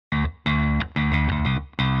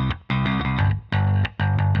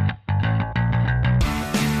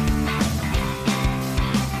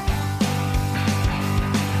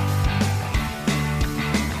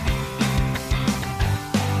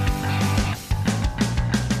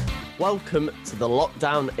Welcome to the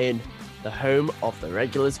Lockdown Inn, the home of the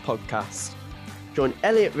Regulars podcast. Join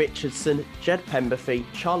Elliot Richardson, Jed Pemberthy,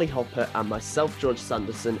 Charlie Hopper and myself, George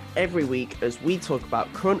Sanderson, every week as we talk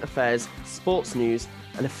about current affairs, sports news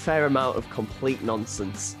and a fair amount of complete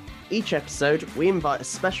nonsense. Each episode, we invite a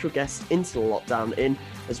special guest into the Lockdown Inn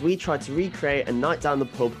as we try to recreate a night down the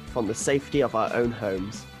pub from the safety of our own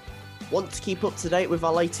homes. Want to keep up to date with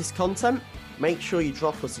our latest content? Make sure you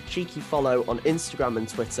drop us a cheeky follow on Instagram and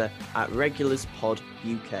Twitter at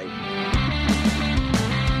RegularsPodUK.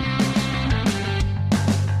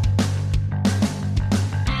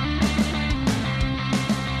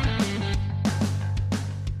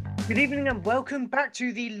 Good evening and welcome back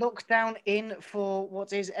to the Lockdown Inn for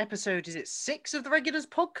what is episode, is it 6 of the Regulars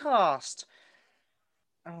podcast?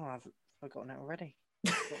 Oh, I've forgotten it already.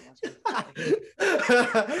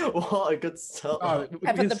 What a good start. Oh,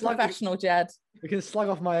 Ever the professional, Jed. We can slag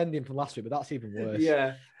off my ending from last week, but that's even worse.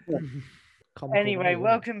 Yeah. Anyway,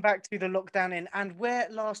 welcome back to the Lockdown Inn. And where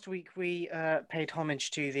last week we paid homage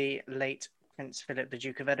to the late Prince Philip, the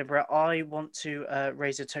Duke of Edinburgh, I want to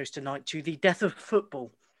raise a toast tonight to the death of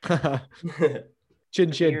football. Chin The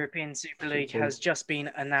chin. European Super League has just been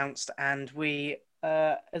announced, and we,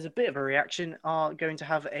 as a bit of a reaction, are going to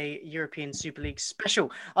have a European Super League special.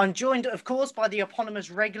 I'm joined, of course, by the eponymous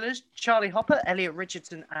regulars, Charlie Hopper, Elliot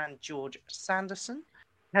Richardson, and George Sanderson.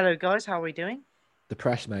 Hello, guys. How are we doing?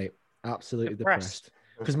 Depressed, mate. Absolutely depressed.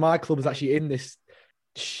 Because my club is actually in this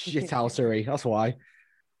shithousery. That's why.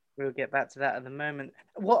 We'll get back to that at the moment.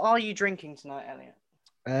 What are you drinking tonight, Elliot?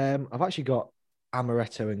 I've actually got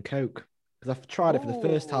amaretto and Coke because I've tried it for the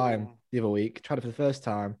first time the other week. Tried it for the first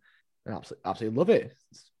time and absolutely love it.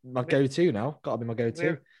 It's my go-to now. Got to be my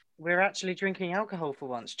go-to. We're actually drinking alcohol for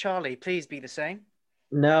once. Charlie, please be the same.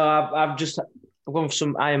 No, I've gone for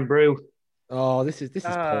some Iron Brew. Oh, this is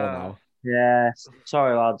poor now. Yeah,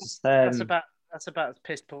 sorry lads. That's about as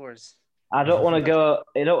pissed poor as. I don't want to go.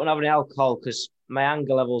 I don't want to have any alcohol because my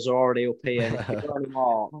anger levels are already up here. And if I go any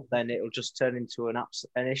more, then it'll just turn into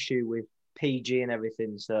an issue with PG and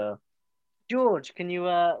everything. So, George, can you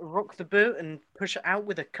rock the boot and push it out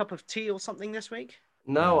with a cup of tea or something this week?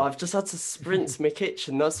 No, I've just had to sprint to my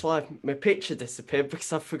kitchen. That's why my picture disappeared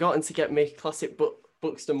because I've forgotten to get my classic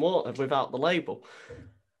Buxton water without the label.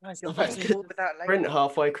 Nice, I've had to sprint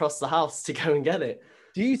halfway across the house to go and get it.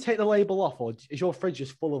 Do you take the label off, or is your fridge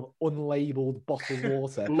just full of unlabeled bottled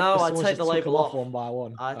water? No, I take the label off one by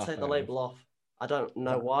one. I take the label off. I don't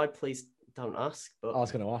know why. Please don't ask. But I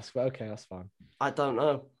was going to ask, but okay, that's fine. I don't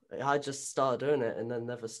know. I just started doing it and then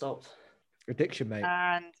never stopped. Addiction, mate.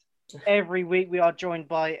 And every week we are joined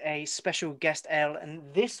by a special guest, Elle, and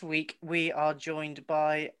this week we are joined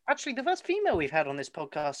by actually the first female we've had on this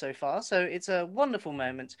podcast so far. So it's a wonderful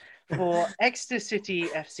moment for Exeter City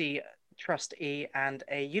FC trustee and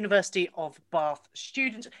a University of Bath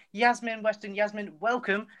student, Yasmin Weston. Yasmin,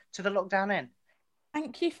 welcome to the Lockdown Inn.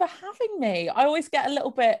 Thank you for having me. I always get a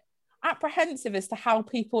little bit apprehensive as to how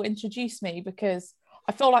people introduce me because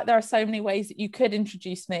I feel like there are so many ways that you could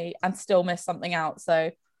introduce me and still miss something out. So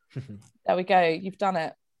there we go. You've done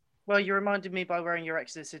it. Well, you reminded me by wearing your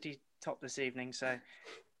Exeter City top this evening. So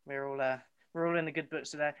we're all in the good books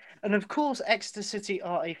today. And of course, Exeter City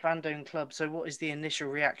are a fan-owned club. So what is the initial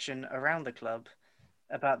reaction around the club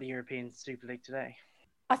about the European Super League today?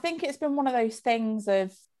 I think it's been one of those things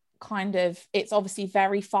of it's obviously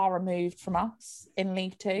very far removed from us in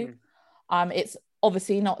League Two. It's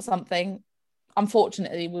obviously not something,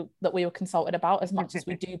 unfortunately, that we were consulted about as much as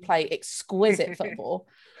we do play exquisite football.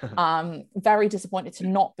 Very disappointed to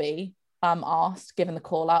not be asked, given the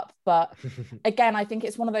call up. But again, I think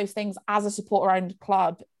it's one of those things as a supporter-owned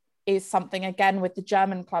club is something, again, with the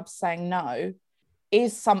German clubs saying no,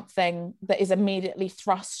 is something that is immediately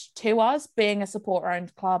thrust to us being a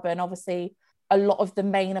supporter-owned club. And obviously a lot of the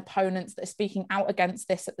main opponents that are speaking out against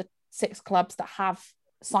this at the 6 clubs that have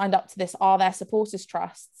signed up to this are their supporters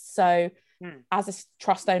trusts. So as a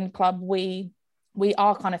trust-owned club, we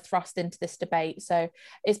are kind of thrust into this debate. So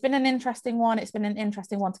it's been an interesting one. It's been an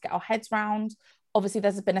interesting one to get our heads round. Obviously,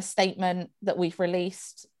 there's been a statement that we've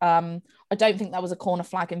released. I don't think there was a corner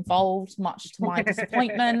flag involved, much to my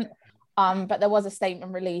disappointment. But there was a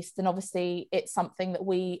statement released. And obviously, it's something that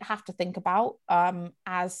we have to think about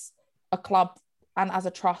as a club and as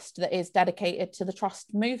a trust that is dedicated to the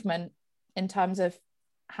trust movement in terms of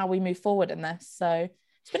how we move forward in this. So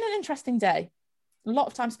it's been an interesting day. A lot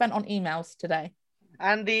of time spent on emails today.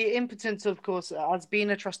 And the impotence, of course, as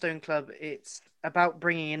being a trust-owned club, it's about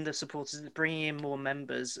bringing in the supporters, bringing in more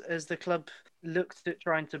members. As the club looked at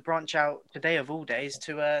trying to branch out today of all days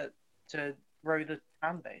to grow the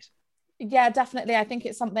fan base. Yeah, definitely. I think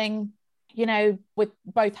it's something you know, with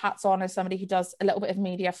both hats on as somebody who does a little bit of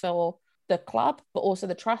media for the club, but also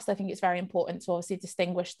the trust, I think it's very important to obviously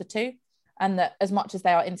distinguish the two, and that as much as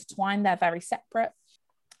they are intertwined, they're very separate.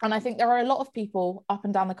 And I think there are a lot of people up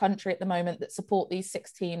and down the country at the moment that support these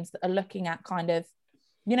 6 teams that are looking at kind of,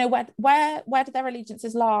 you know, where do their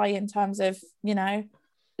allegiances lie in terms of, you know,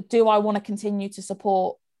 do I want to continue to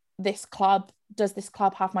support this club? Does this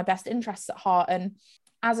club have my best interests at heart? And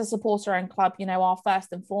as a supporter and club, you know, our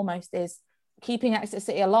first and foremost is keeping Exeter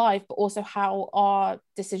City alive, but also how our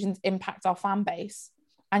decisions impact our fan base.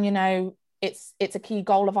 And, you know, it's a key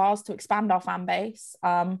goal of ours to expand our fan base.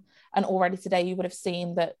 And already today you would have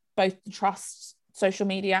seen that both the Trust's social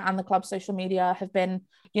media and the club's social media have been,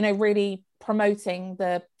 you know, really promoting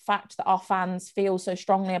the fact that our fans feel so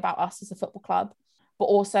strongly about us as a football club, but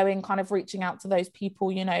also in kind of reaching out to those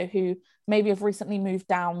people, you know, who maybe have recently moved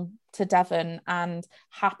down to Devon and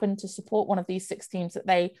happen to support one of these 6 teams, that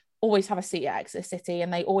they always have a seat at Exeter City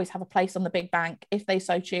and they always have a place on the big bank if they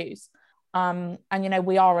so choose. And, you know,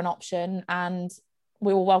 we are an option and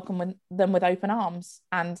we will welcome them with open arms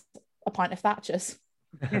and a pint of Thatcher's.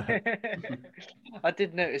 I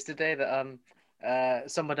did notice today that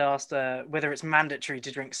someone asked whether it's mandatory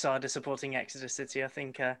to drink cider supporting Exeter City. I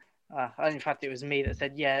think, in fact, it was me that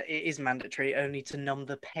said, yeah, it is mandatory, only to numb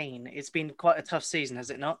the pain. It's been quite a tough season, has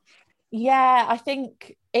it not? Yeah, I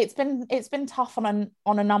think it's been tough on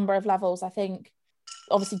a number of levels. I think,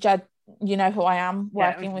 obviously, Jed, you know who I am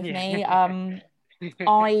working with me.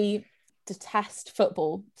 I detest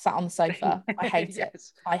football sat on the sofa. I hate it.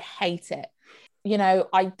 I hate it. You know,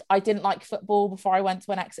 I didn't like football before I went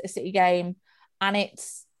to an Exeter City game, and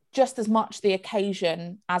it's just as much the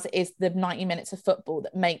occasion as it is the 90 minutes of football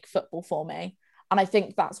that make football for me. And I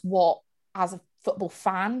think that's what, as a football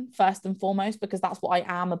fan, first and foremost, because that's what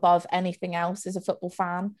I am above anything else as a football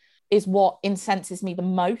fan, is what incenses me the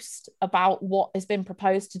most about what has been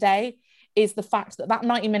proposed today, is the fact that that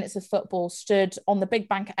 90 minutes of football stood on the big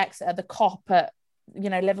bank at Exeter, the Kop at, you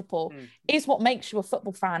know, Liverpool, is what makes you a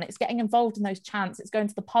football fan. It's getting involved in those chants. It's going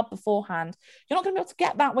to the pub beforehand. You're not going to be able to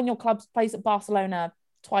get that when your club plays at Barcelona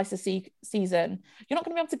twice a season. You're not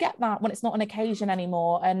going to be able to get that when it's not an occasion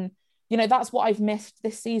anymore. And, you know, that's what I've missed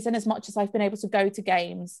this season. As much as I've been able to go to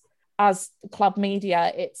games as club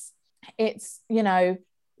media, it's you know,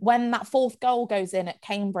 when that 4th goal goes in at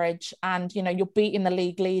Cambridge and, you know, you're beating the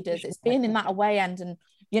league leaders, it's been in that away end. And,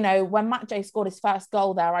 you know, when Matt J scored his first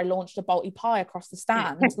goal there, I launched a Balti pie across the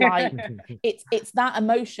stand. Like, it's that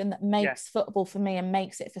emotion that makes football for me and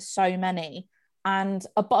makes it for so many. And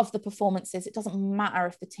above the performances, it doesn't matter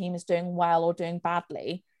if the team is doing well or doing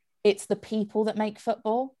badly. It's the people that make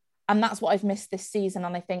football. And that's what I've missed this season.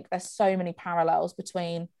 And I think there's so many parallels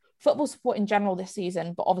between football support in general this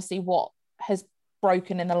season, but obviously what has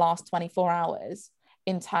broken in the last 24 hours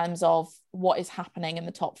in terms of what is happening in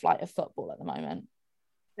the top flight of football at the moment.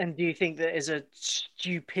 And do you think there is a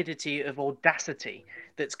stupidity of audacity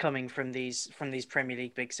that's coming from these Premier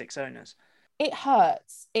League Big 6 owners? It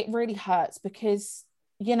hurts. It really hurts because,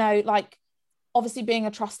 you know, like, obviously being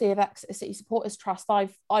a trustee of Exeter City Supporters Trust,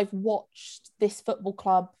 I've watched this football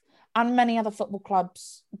club and many other football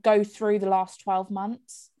clubs go through the last 12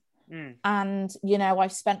 months. And, you know,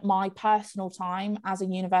 I've spent my personal time as a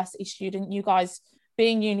university student. You guys,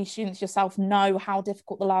 being uni students yourself, know how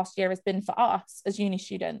difficult the last year has been for us as uni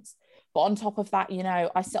students. But on top of that, you know,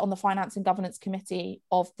 I sit on the Finance and Governance Committee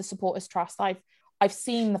of the Supporters Trust. I've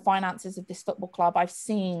seen the finances of this football club. I've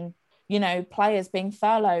seen, you know, players being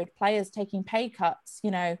furloughed, players taking pay cuts,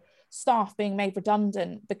 you know, staff being made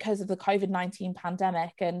redundant because of the COVID-19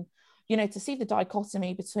 pandemic. And, you know, to see the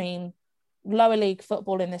dichotomy between lower league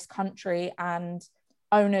football in this country and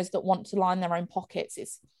owners that want to line their own pockets,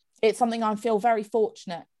 it's something I feel very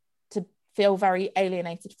fortunate to feel very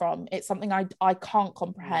alienated from. It's something I can't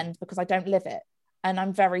comprehend because I don't live it. And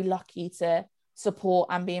I'm very lucky to support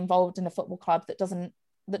and be involved in a football club that doesn't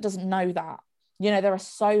know that. You know, there are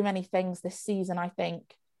so many things this season, I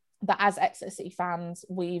think, that as Exeter City fans,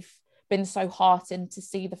 we've been so heartened to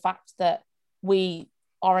see the fact that we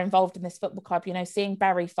are involved in this football club. You know, seeing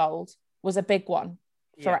Bury fold was a big one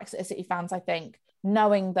for Exeter City fans, I think,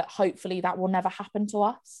 knowing that hopefully that will never happen to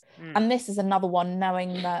us. And this is another one,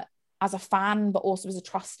 knowing that as a fan, but also as a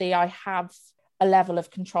trustee, I have a level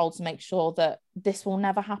of control to make sure that this will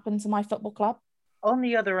never happen to my football club. On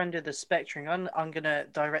the other end of the spectrum, I'm going to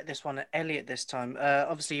direct this one at Elliot this time.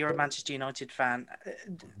 Obviously, you're a Manchester United fan.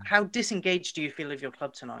 How disengaged do you feel of your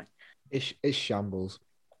club tonight? It's shambles.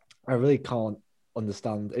 I really can't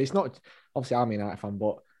understand. It's not, obviously I'm a United fan,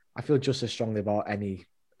 but I feel just as strongly about any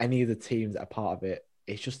of the teams that are part of it.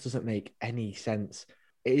 It just doesn't make any sense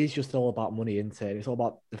it is just all about money, isn't it? It's all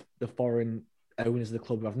about the foreign owners of the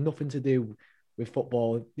club who have nothing to do with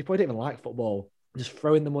football. You probably don't even like football. Just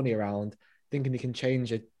throwing the money around, thinking they can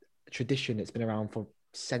change a tradition that's been around for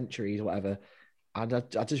centuries or whatever. And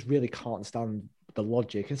I just really can't understand the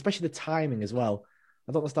logic, and especially the timing as well.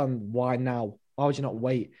 I don't understand why now. Why would you not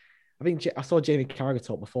wait? I think I saw Jamie Carragher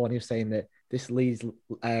talk before, and he was saying that this Leeds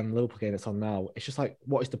Liverpool game that's on now, it's just like,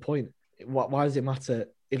 what is the point? Why does it matter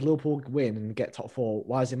if Liverpool win and get top four?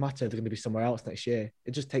 Why does it matter if they're going to be somewhere else next year?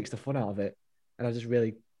 It just takes the fun out of it, and I just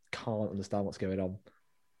really can't understand what's going on.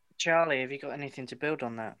 Charlie, have you got anything to build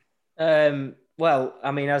on that? Well,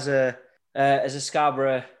 I mean, as a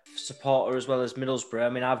Scarborough supporter as well as Middlesbrough, I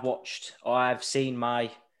mean, I've seen my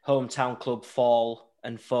hometown club fall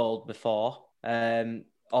and fold before.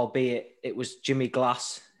 Albeit it was Jimmy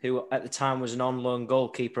Glass, who at the time was an on-loan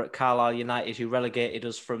goalkeeper at Carlisle United, who relegated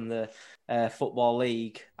us from the Football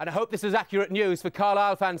League. And I hope this is accurate news for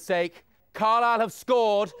Carlisle fans' sake. Carlisle have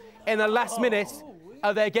scored in the last minute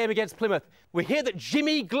of their game against Plymouth. We hear that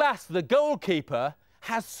Jimmy Glass, the goalkeeper,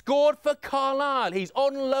 has scored for Carlisle. He's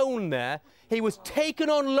on loan there. He was taken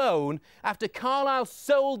on loan after Carlisle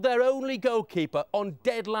sold their only goalkeeper on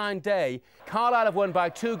deadline day. Carlisle have won by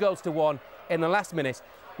 2-1 in the last minute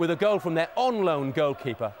with a goal from their on-loan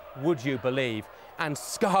goalkeeper, would you believe? And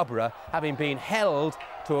Scarborough, having been held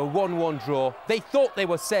to a 1-1 draw, they thought they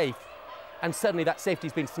were safe, and suddenly that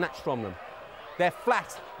safety's been snatched from them. They're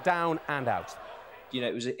flat, down and out. You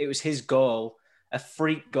know, it was his goal, a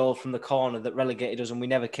freak goal from the corner that relegated us, and we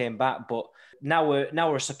never came back. But now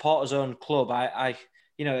we're a supporters-owned club.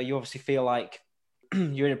 You know, you obviously feel like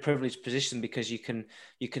you're in a privileged position because you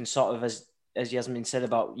can sort of, as Yasmin said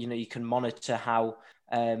about, you know, you can monitor how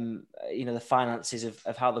you know, the finances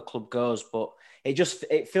of how the club goes. But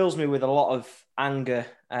it fills me with a lot of anger,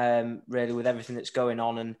 really, with everything that's going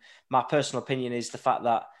on. And my personal opinion is the fact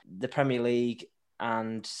that the Premier League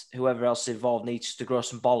and whoever else is involved needs to grow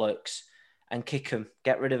some bollocks and kick them,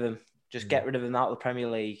 get rid of them, just get rid of them out of the Premier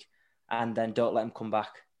League, and then don't let them come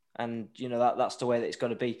back. And you know, that's the way that it's got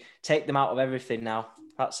to be. Take them out of everything now.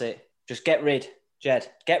 That's it. Just get rid, Jed.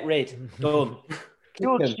 Get rid. Done.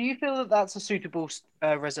 George, do you feel that that's a suitable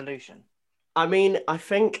resolution? I mean, I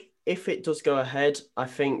think if it does go ahead, I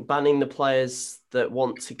think banning the players that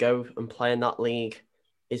want to go and play in that league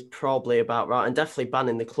is probably about right. And definitely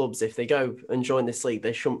banning the clubs. If they go and join this league,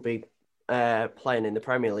 they shouldn't be playing in the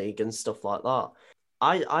Premier League and stuff like that.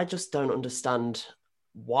 I just don't understand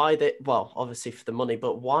why they, well, obviously for the money,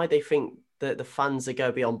 but why they think that the fans are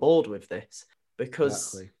going to be on board with this. Because...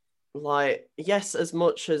 Exactly. Like, yes, as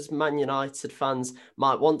much as Man United fans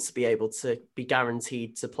might want to be able to be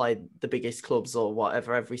guaranteed to play the biggest clubs or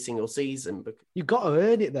whatever every single season. You've got to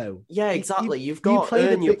earn it, though. Yeah, exactly. You've got to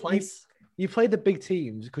earn your place. You play the big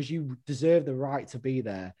teams because you deserve the right to be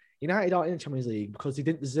there. United aren't in the Champions League because they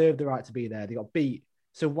didn't deserve the right to be there. They got beat.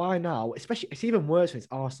 So why now? Especially, it's even worse when it's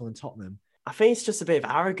Arsenal and Tottenham. I think it's just a bit of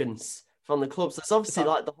arrogance from the clubs. There's obviously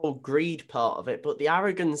like the whole greed part of it, but the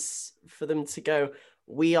arrogance for them to go,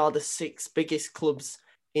 we are the 6 biggest clubs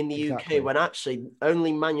in the UK, when actually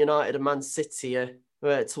only Man United and Man City are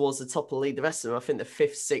towards the top of the league. The rest of them, I think the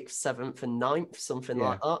 5th, 6th, 7th and 9th, something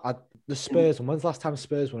like that. The Spurs, when's the last time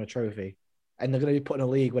Spurs won a trophy? And they're going to be put in a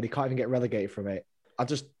league where they can't even get relegated from it. I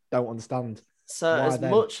just don't understand. So as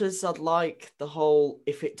much as I'd like the whole,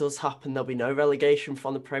 if it does happen, there'll be no relegation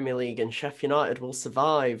from the Premier League and Sheffield United will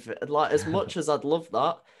survive. Like, as much as I'd love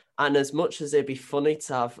that, and as much as it'd be funny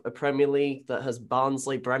to have a Premier League that has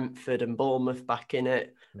Barnsley, Brentford and Bournemouth back in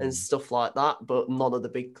it and stuff like that, but none of the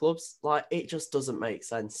big clubs, like, it just doesn't make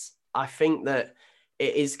sense. I think that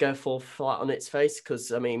it is going to fall flat on its face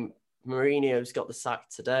because, I mean, Mourinho's got the sack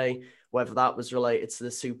today. Whether that was related to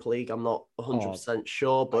the Super League, I'm not 100%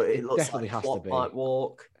 sure, but it looks definitely like Klopp might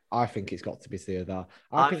walk. I think it's got to be to do with that.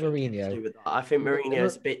 I think Mourinho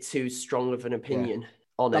is a bit too strong of an opinion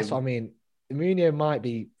on him. That's what I mean. Mourinho might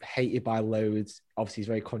be hated by loads. Obviously, he's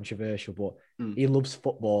very controversial, but he loves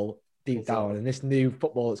football deep down. And this new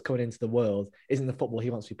football that's coming into the world isn't the football he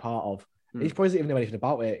wants to be part of. He's probably doesn't even know anything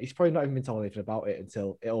about it. He's probably not even been told anything about it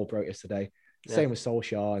until it all broke yesterday. Same with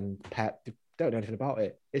Solskjaer and Pep. They don't know anything about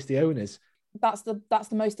it. It's the owners. That's the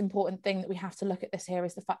most important thing that we have to look at this here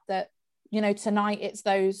is the fact that, you know, tonight it's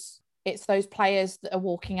those players that are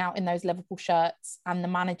walking out in those Liverpool shirts and the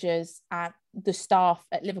managers and the staff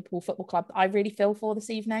at Liverpool Football Club that I really feel for this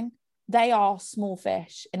evening. They are small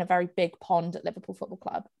fish in a very big pond at Liverpool Football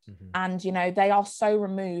Club. And, you know, they are so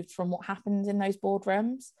removed from what happens in those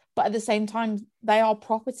boardrooms. But at the same time, they are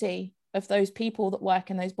property of those people that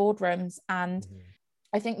work in those boardrooms. And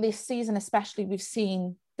I think this season especially, we've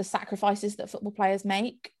seen the sacrifices that football players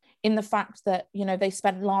make. in the fact that, you know, they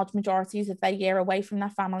spent large majorities of their year away from their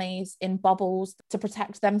families in bubbles to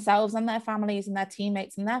protect themselves and their families and their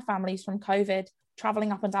teammates and their families from COVID,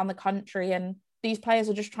 traveling up and down the country. And these players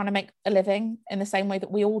are just trying to make a living in the same way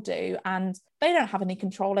that we all do. And they don't have any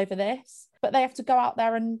control over this, but they have to go out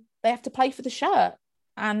there and they have to play for the shirt.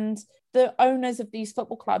 And the owners of these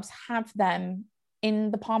football clubs have them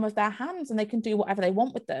in the palm of their hands, and they can do whatever they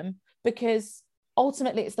want with them, because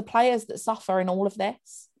ultimately it's the players that suffer in all of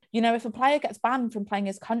this. You know, if a player gets banned from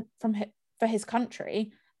playing for his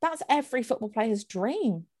country, that's every football player's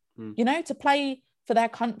dream, you know, to play for their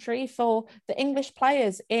country. For the English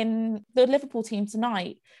players in the Liverpool team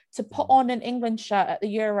tonight to put on an England shirt at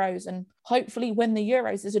the Euros and hopefully win the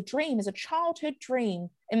Euros is a dream, is a childhood dream,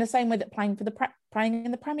 in the same way that playing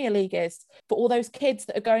in the Premier League is. For all those kids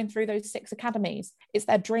that are going through those 6 academies, it's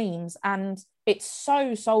their dreams. And it's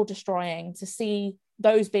so soul destroying to see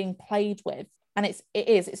those being played with. And it's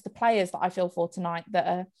the players that I feel for tonight that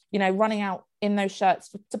are, you know, running out in those shirts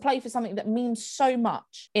to play for something that means so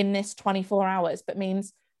much in this 24 hours, but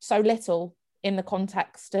means so little in the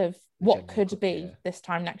context of what could be this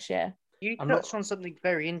time next year. You touched on something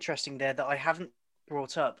very interesting there that I haven't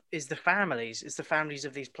brought up, is the families. It's the families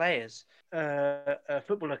of these players. A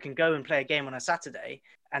footballer can go and play a game on a Saturday,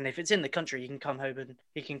 and if it's in the country, he can come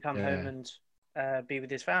home and be with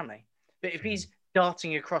his family. But if he's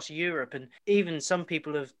darting across Europe, and even some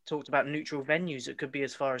people have talked about neutral venues that could be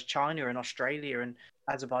as far as China and Australia and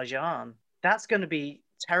Azerbaijan, that's going to be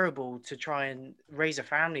terrible to try and raise a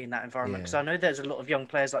family in that environment, because I know there's a lot of young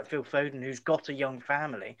players like Phil Foden who's got a young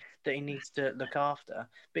family that he needs to look after,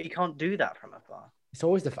 but he can't do that from afar. It's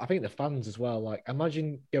always I think the fans as well. Like,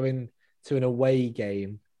 imagine going to an away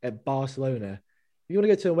game at Barcelona. If you want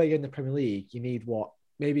to go to an away game in the Premier League, you need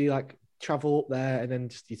maybe like travel up there and then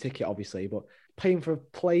just your ticket, obviously, but paying for a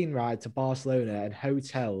plane ride to Barcelona and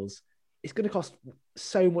hotels, it's going to cost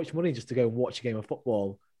so much money just to go and watch a game of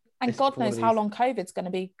football. And God knows how long COVID's going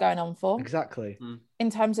to be going on for. Exactly.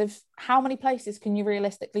 In terms of how many places can you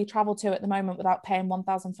realistically travel to at the moment without paying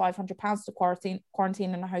 £1,500 to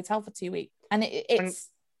quarantine in a hotel for 2 weeks? And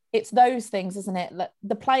it's those things, isn't it?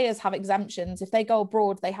 The players have exemptions. If they go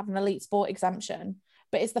abroad, they have an elite sport exemption.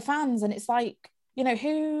 But it's the fans, and it's like, you know,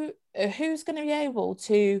 who's going to be able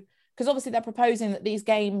to... Because obviously they're proposing that these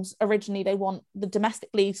games, originally they want the domestic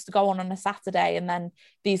leagues to go on a Saturday and then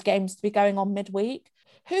these games to be going on midweek.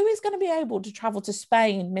 Who is going to be able to travel to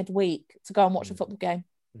Spain midweek to go and watch a football game?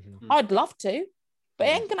 I'd love to, but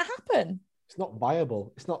it ain't going to happen. It's not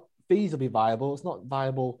viable. It's not feasibly viable. It's not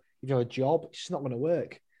viable if you have a job. It's just not going to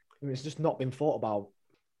work. I mean, it's just not been thought about.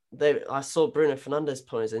 I saw Bruno Fernandes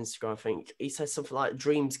put on his Instagram, I think. He said something like,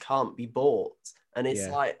 dreams can't be bought. And it's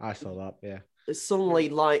like... I saw that, yeah. It's suddenly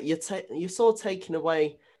like you're sort of taking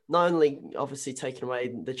away, not only obviously taking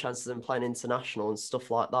away the chances of them playing international and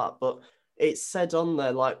stuff like that, but it's said on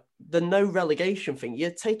there, like, the no relegation thing,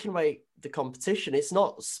 you're taking away the competition. It's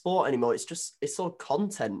not sport anymore. It's all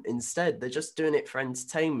content instead. They're just doing it for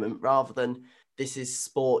entertainment rather than this is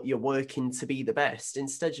sport. You're working to be the best.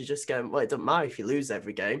 Instead, you're just going, well, it doesn't matter if you lose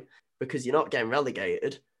every game because you're not getting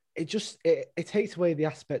relegated. It takes away the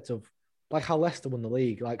aspect of, like, how Leicester won the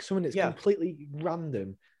league, like something that's completely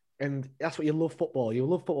random. And that's what you love football. You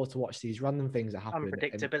love football to watch these random things that happen.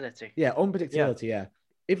 Unpredictability. Unpredictability, yeah.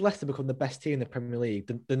 If Leicester become the best team in the Premier League,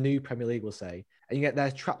 the new Premier League will say, and you get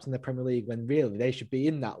they're trapped in the Premier League when really they should be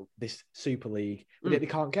in this Super League, but yet they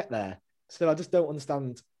can't get there. So I just don't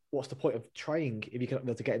understand what's the point of trying if you can't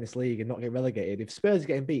be able to get in this league and not get relegated. If Spurs are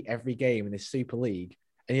getting beat every game in this Super League,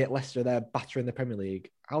 and yet Leicester are there battering the Premier League,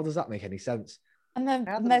 how does that make any sense? And then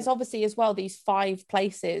there's obviously as well these 5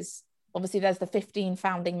 places. Obviously, there's the 15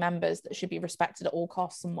 founding members that should be respected at all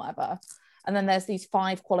costs and whatever. And then there's these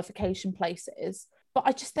 5 qualification places. But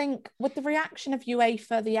I just think with the reaction of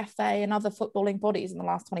UEFA, the FA and other footballing bodies in the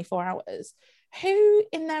last 24 hours, who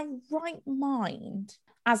in their right mind,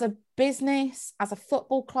 as a business, as a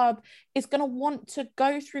football club, is going to want to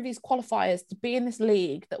go through these qualifiers to be in this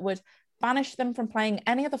league that would banish them from playing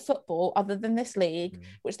any other football other than this league,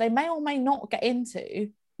 which they may or may not get into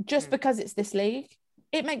just because it's this league?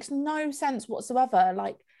 It makes no sense whatsoever.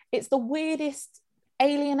 Like, it's the weirdest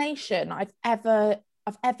alienation I've ever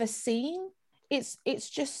seen. It's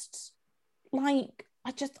just like,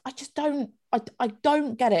 I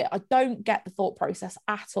don't get it. I don't get the thought process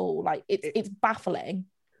at all. Like, it's baffling.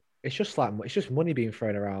 It's just money being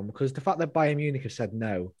thrown around, because the fact that Bayern Munich have said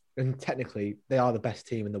no, and technically they are the best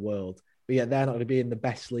team in the world, but yet they're not going to be in the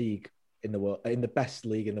best league in the world,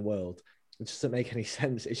 It just doesn't make any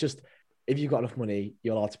sense. It's just, if you've got enough money,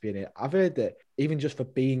 you're allowed to be in it. I've heard that even just for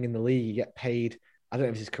being in the league, you get paid I don't know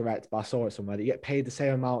if this is correct, but I saw it somewhere, that you get paid the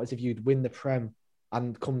same amount as if you'd win the Prem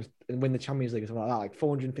and come and win the Champions League or something like that, like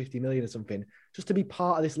 450 million or something, just to be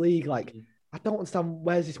part of this league. Like, I don't understand,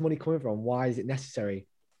 where's this money coming from? Why is it necessary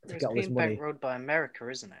to get all this money? It's being bankrolled by America,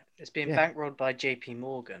 isn't it? It's being Yeah. bankrolled by JP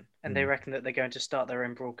Morgan, and they reckon that they're going to start their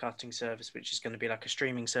own broadcasting service, which is going to be like a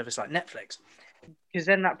streaming service like Netflix. Because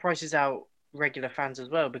then that prices out regular fans as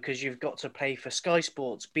well, because you've got to pay for Sky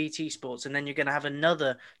Sports, BT Sports, and then you're going to have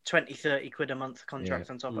another 20, 30 quid a month contract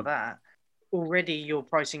on top of that. Already you're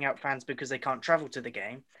pricing out fans because they can't travel to the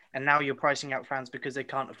game, and now you're pricing out fans because they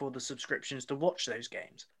can't afford the subscriptions to watch those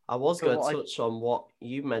games. I was going to touch on what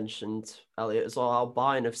you mentioned, Elliot, as well, how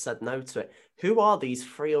Bayern have said no to it. Who are these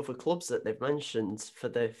 3 other clubs that they've mentioned for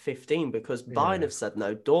the 15? Because Bayern have said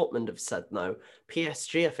no, Dortmund have said no,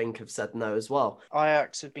 PSG, I think, have said no as well.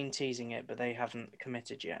 Ajax have been teasing it, but they haven't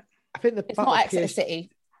committed yet. I think it's not Exeter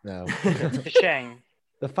City. No. It's a shame.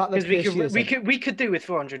 The fact that we could do with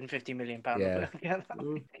 £450 million. Yeah.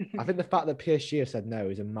 I think the fact that PSG have said no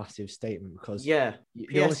is a massive statement, because you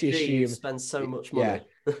obviously assume spend so much money.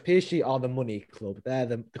 Yeah, PSG are the money club. They're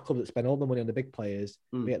the club that spend all the money on the big players.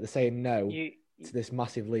 But yet they're saying no to this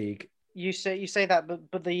massive league. You say that,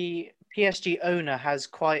 but the PSG owner has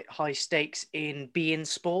quite high stakes in beIN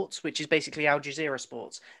Sports, which is basically Al Jazeera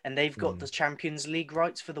Sports, and they've got the Champions League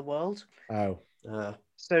rights for the world. Oh.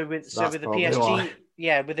 So with the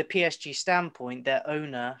PSG, with the PSG standpoint, their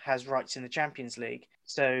owner has rights in the Champions League.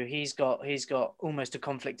 So he's got almost a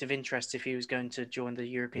conflict of interest if he was going to join the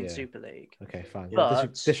European Super League. Okay, fine.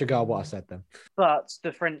 But, disregard what I said then. But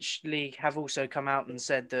the French league have also come out and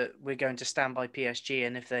said that we're going to stand by PSG,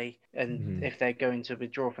 and if they're going to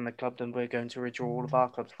withdraw from the club, then we're going to withdraw all of our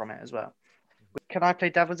clubs from it as well. Can I play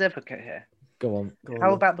devil's advocate here? Go on.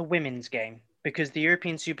 How about the women's game? Because the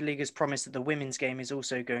European Super League has promised that the women's game is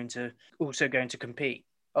also going to compete.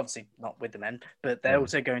 Obviously not with the men, but they're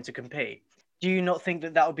also going to compete. Do you not think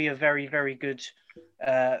that would be a very, very good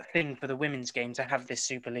thing for the women's game to have this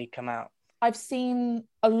Super League come out? I've seen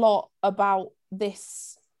a lot about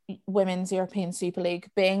this women's European Super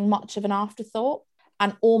League being much of an afterthought,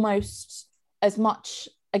 and almost as much,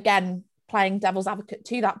 again, playing devil's advocate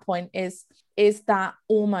to that point, is that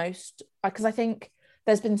almost, because I think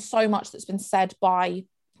there's been so much that's been said by,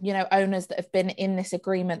 owners that have been in this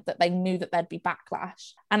agreement that they knew that there'd be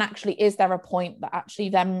backlash. And actually, is there a point that actually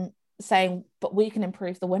them saying, but we can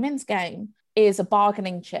improve the women's game, is a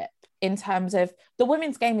bargaining chip in terms of the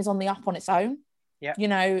women's game is on the up on its own. Yeah.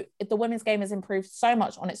 The women's game has improved so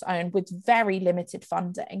much on its own with very limited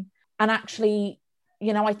funding. And actually,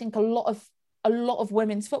 I think a lot of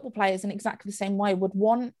women's football players in exactly the same way would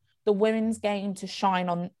want the women's game to shine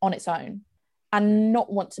on its own and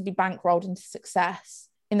not want to be bankrolled into success,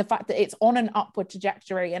 in the fact that it's on an upward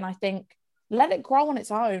trajectory. And I think let it grow on its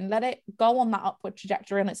own, let it go on that upward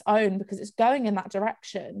trajectory on its own, because it's going in that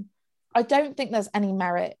direction. I don't think there's any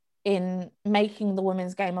merit in making the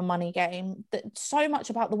women's game a money game. That so much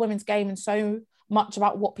about the women's game and so much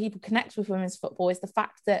about what people connect with women's football is the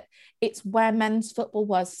fact that it's where men's football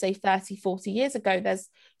was, say, 30, 40 years ago. There's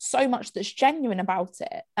so much that's genuine about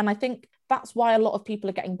it. And I think that's why a lot of people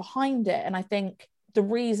are getting behind it. And I think the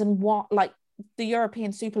reason why, the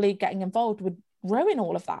European Super League getting involved would ruin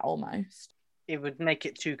all of that almost. It would make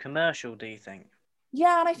it too commercial, do you think?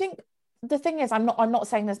 Yeah, and I think the thing is, I'm not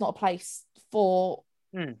saying there's not a place for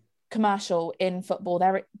commercial in football.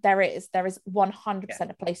 There is 100%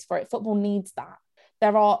 a place for it. Football needs that.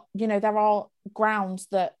 There are grounds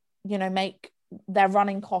that make their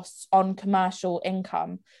running costs on commercial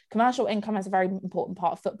income. Commercial income is a very important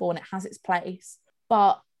part of football, and it has its place.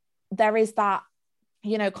 But there is that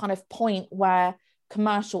kind of point where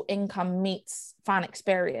commercial income meets fan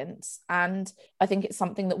experience. And I think it's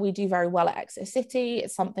something that we do very well at Exeter City.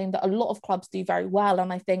 It's something that a lot of clubs do very well.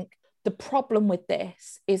 And I think the problem with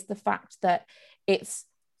this is the fact that it's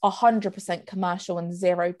 100% commercial and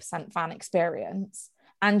 0% fan experience.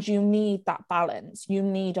 And you need that balance. You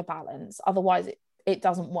need a balance. Otherwise, it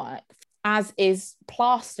doesn't work. As is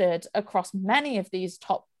plastered across many of these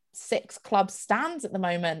top 6 club stands at the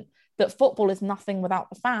moment, that football is nothing without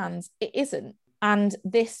the fans. It isn't. And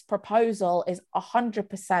this proposal is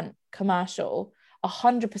 100% commercial,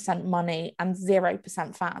 100% money, and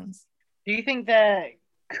 0% fans. Do you think there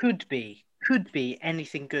could be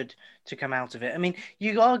anything good to come out of it? I mean,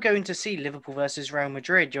 you are going to see Liverpool versus Real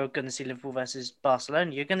Madrid. You're going to see Liverpool versus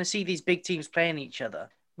Barcelona. You're going to see these big teams playing each other.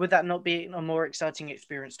 Would that not be a more exciting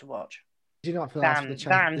experience to watch Do you not feel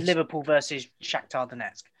than Liverpool versus Shakhtar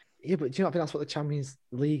Donetsk? Yeah, but do you not think that's what the Champions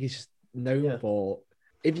League is just known for?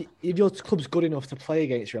 If your club's good enough to play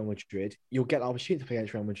against Real Madrid, you'll get the opportunity to play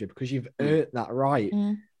against Real Madrid because you've earned that right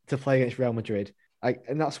to play against Real Madrid. Like,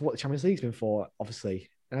 and that's what the Champions League's been for, obviously.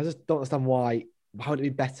 And I just don't understand why would it be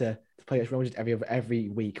better to play against Real Madrid every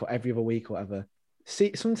week or every other week or whatever.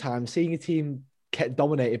 Sometimes seeing a team get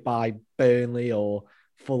dominated by Burnley or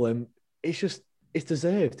Fulham, it's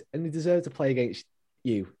deserved, and they deserve to play against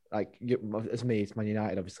you. Like, as me, it's Man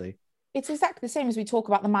United, obviously. It's exactly the same as we talk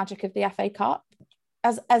about the magic of the FA Cup.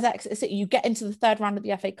 As Exeter City, you get into the third round of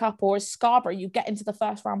the FA Cup, or as Scarborough, you get into the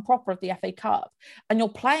first round proper of the FA Cup, and you're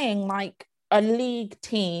playing like a league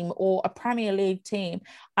team or a Premier League team,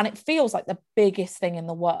 and it feels like the biggest thing in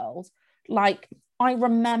the world. Like, I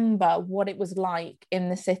remember what it was like in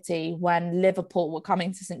the city when Liverpool were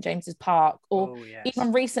coming to St James's Park, or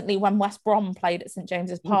even recently when West Brom played at St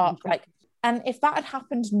James's Park. Like, and if that had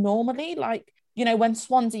happened normally, like, you know, when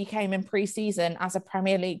Swansea came in pre-season as a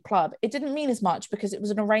Premier League club, it didn't mean as much because it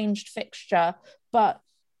was an arranged fixture. But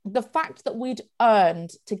the fact that we'd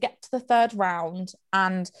earned to get to the third round,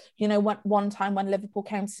 and, you know, one time when Liverpool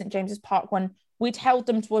came to St James's Park, when we'd held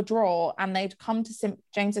them to a draw and they'd come to St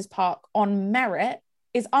James's Park on merit,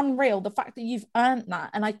 is unreal. The fact that you've earned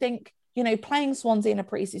that. And I think, you know, playing Swansea in a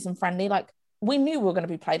pre-season friendly, like, we knew we were going to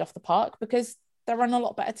be played off the park because they're a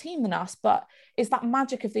lot better team than us. But it's that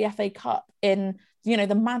magic of the FA Cup, in, you know,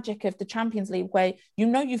 the magic of the Champions League, where, you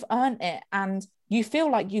know, you've earned it and you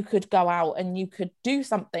feel like you could go out and you could do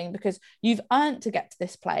something because you've earned to get to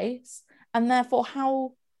this place. And therefore,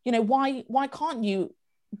 how, you know, why can't you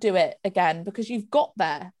do it again? Because you've got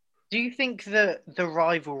there. Do you think that the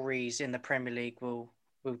rivalries in the Premier League will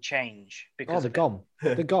change? Because they're gone.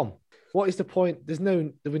 They're gone. What is the point?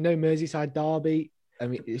 There'll be no Merseyside derby. I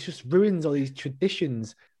mean, it's just ruins all these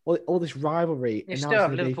traditions, all this rivalry. You still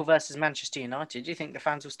have Liverpool versus Manchester United. Do you think the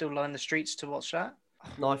fans will still line the streets to watch that?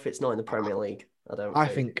 No, if it's not in the Premier League, I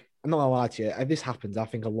think, I'm not gonna lie to you, if this happens, I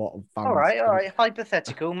think a lot of fans... All right.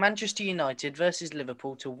 Hypothetical, Manchester United versus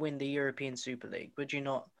Liverpool to win the European Super League.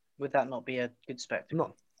 Would that not be a good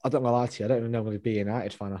spectacle? I don't want to lie to you. I don't even know whether to be a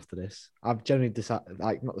United fan after this. I've generally decided,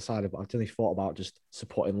 not decided, but I've generally thought about just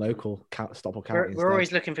supporting local Stockport County. We're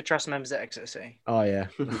always looking for trust members at Exeter City. Oh yeah,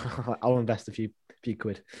 I'll invest a few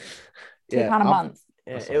quid. £2 a month.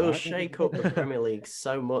 Yeah, it will shake up the Premier League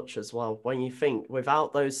so much as well. When you think,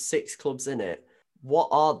 without those 6 clubs in it, what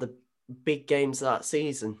are the big games of that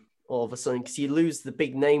season? All of a sudden, because you lose the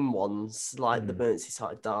big name ones like the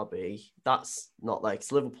Merseyside derby, that's not there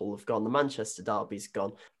because Liverpool have gone. The Manchester derby's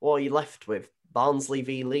gone. What are you left with? Barnsley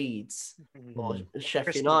v Leeds, or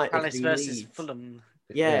Sheffield United Palace v versus Leeds. Fulham.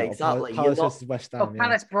 Yeah, exactly. Palace versus West Ham.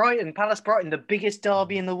 Palace Brighton, the biggest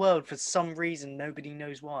derby in the world for some reason. Nobody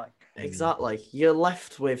knows why. Exactly. You're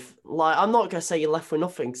left with, like, I'm not going to say you're left with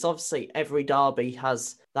nothing, because obviously every derby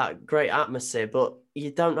has that great atmosphere, but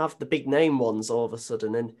you don't have the big name ones all of a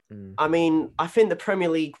sudden. And I mean, I think the Premier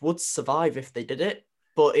League would survive if they did it,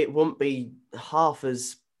 but it wouldn't be half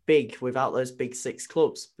as big without those big 6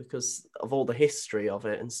 clubs because of all the history of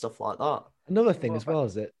it and stuff like that. Another thing as well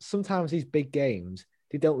is that sometimes these big games,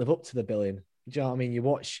 they don't live up to the billing. Do you know what I mean? You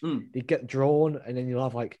watch, they get drawn, and then you'll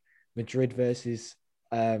have like Madrid versus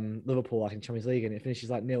Liverpool, like in Champions League, and it finishes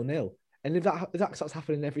like 0-0. And if that starts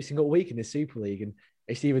happening every single week in the Super League, and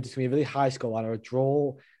it's either just going to be a really high scoreline or a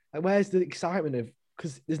draw, like, where's the excitement of?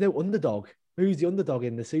 Because there's no underdog. Who's the underdog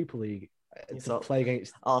in the Super League to play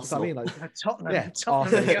against? Arsenal. I mean, like Tottenham. Yeah,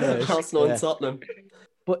 Arsenal and Tottenham.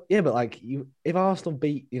 But like if Arsenal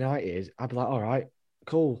beat United, I'd be like, all right,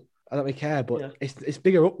 cool. I don't really care, but it's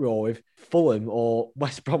bigger uproar with Fulham or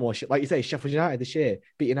West Brom or like you say, Sheffield United this year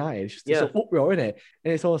beat United. It's just it's an uproar, isn't it?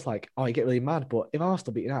 And it's almost like, you get really mad. But if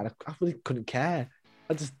Arsenal beat United, I really couldn't care.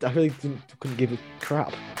 I really couldn't give a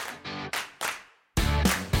crap.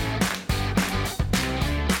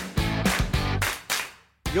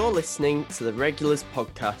 You're listening to the Regulars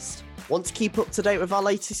Podcast. Want to keep up to date with our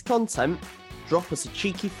latest content? Drop us a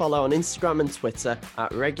cheeky follow on Instagram and Twitter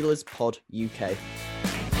at RegularsPodUK.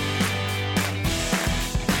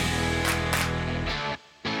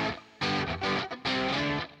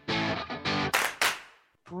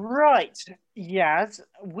 Right, Yaz,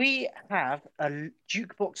 we have a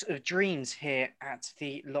jukebox of dreams here at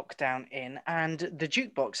the Lockdown Inn, and the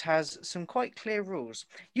jukebox has some quite clear rules.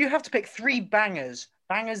 You have to pick 3 bangers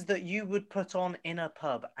that you would put on in a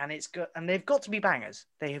pub, and they've got to be bangers.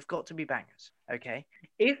 They have got to be bangers, okay?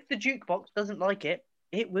 If the jukebox doesn't like it,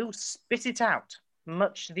 it will spit it out,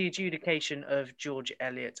 much to the adjudication of George,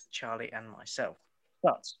 Elliot, Charlie, and myself.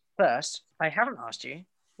 But first, I haven't asked you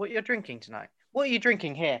what you're drinking tonight. What are you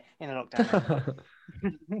drinking here in the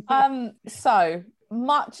Lockdown? So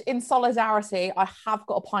much in solidarity, I have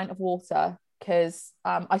got a pint of water because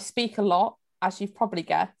I speak a lot, as you've probably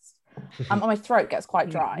guessed. My throat gets quite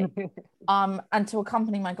dry. And to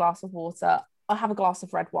accompany my glass of water, I have a glass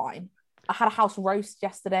of red wine. I had a house roast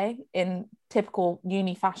yesterday in typical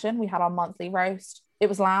uni fashion. We had our monthly roast. It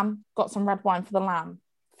was lamb. Got some red wine for the lamb.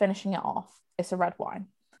 Finishing it off, it's a red wine.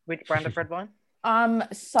 Which brand of red wine?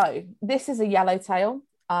 So this is a yellowtail,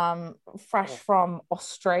 fresh from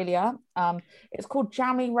Australia. It's called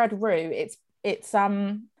Jammy Red Rue. It's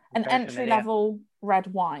an entry level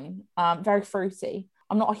red wine, very fruity.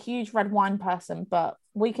 I'm not a huge red wine person, but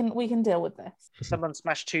we can deal with this. Someone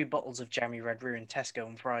smashed 2 bottles of Jammy Red Rue in Tesco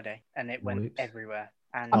on Friday, and it went everywhere.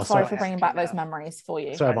 And I'm sorry for bringing back those memories for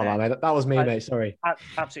you. Sorry about that, mate. That was me, mate. Sorry.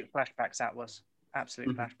 Absolute flashbacks. That was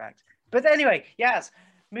absolute flashbacks. But anyway, yes.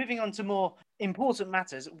 Moving on to more important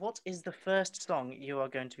matters. What is the first song you are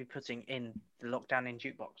going to be putting in the Lockdown in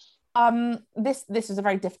Jukebox? This is a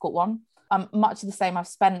very difficult one. Much of the same. I've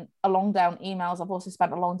spent a long down emails. I've also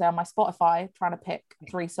spent a long down my Spotify trying to pick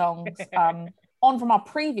 3 songs. On from our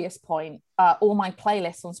previous point, all my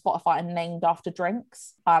playlists on Spotify are named after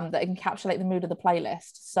drinks that encapsulate the mood of the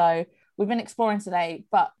playlist. So we've been exploring today,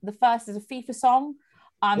 but the first is a FIFA song.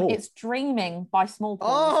 It's Dreaming by Small Paws.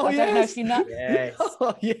 Oh, I don't know if you know. Yes.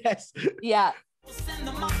 Oh, yes. Yeah. Send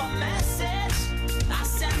them up a message. I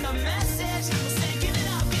send a message. We'll say, give it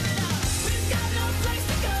up, give it up. We've got no place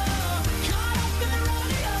to go. Caught up in the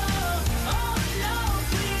rodeo. Oh no,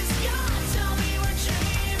 please, God, tell me we're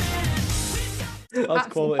dreaming.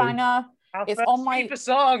 That's quality. Banger. It's on my FIFA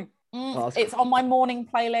song. It's on my morning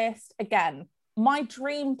playlist. Again, my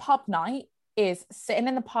dream pub night is sitting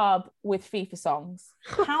in the pub with FIFA songs.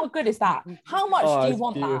 How good is that? How much do you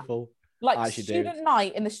want beautiful. that? Like student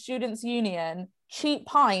night in the Students' Union, cheap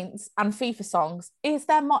pints and FIFA songs. Is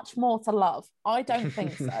there much more to love? I don't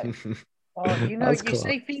think so. Oh, you know, That's you cool.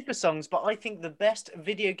 say FIFA songs, but I think the best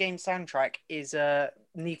video game soundtrack is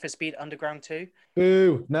Need for Speed Underground 2.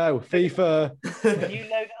 Boo! No, FIFA. When you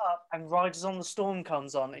load it up and Riders on the Storm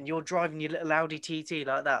comes on and you're driving your little Audi TT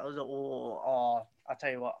like that, oh, I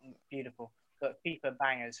tell you what, beautiful. But FIFA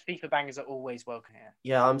bangers are always welcome here.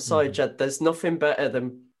 Yeah, I'm sorry, Jed. There's nothing better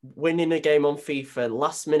than winning a game on FIFA,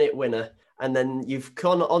 last minute winner, and then you've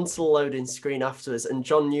gone onto the loading screen afterwards, and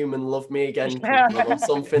John Newman Love Me Again comes on or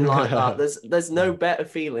something like that. There's no better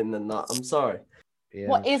feeling than that. I'm sorry. Yeah.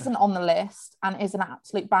 What isn't on the list and is an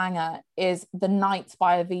absolute banger is The Night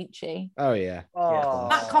by Avicii. Oh, yeah. Oh,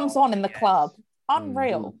 That comes on in the club.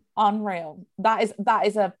 Unreal. That is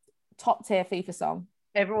a top tier FIFA song.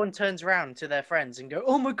 Everyone turns around to their friends and go,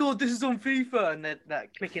 "Oh my god, this is on FIFA!" And they're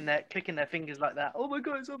clicking their fingers like that. "Oh my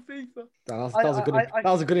god, it's on FIFA!" That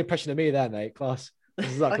was a good impression of me there, mate. Class.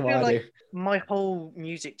 That's exactly what I do. My whole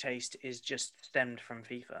music taste is just stemmed from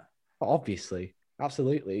FIFA. Obviously,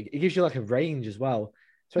 absolutely. It gives you like a range as well,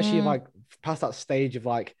 especially like past that stage of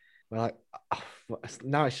like, where like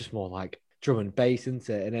now it's just more like drum and bass, isn't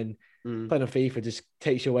it? And then playing on FIFA just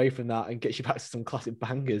takes you away from that and gets you back to some classic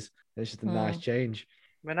bangers. And it's just a nice change.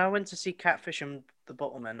 When I went to see Catfish and the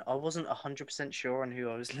Bottlemen, I wasn't 100% sure on who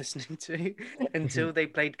I was listening to until they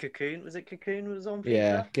played Cocoon. Was it Cocoon was on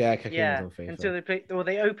FIFA? Yeah, Cocoon was on FIFA. Until they played, or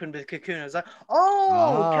they opened with Cocoon. I was like,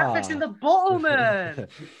 oh, Catfish and the Bottlemen.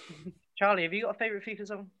 Charlie, have you got a favourite FIFA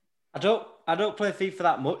song? I don't play FIFA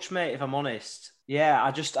that much, mate, if I'm honest. Yeah,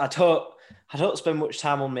 I don't spend much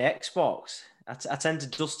time on my Xbox. I tend to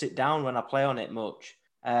dust it down when I play on it much.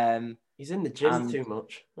 He's in the gym too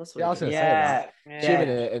much. That's what I was going to say that. Gym in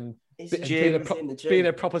it and being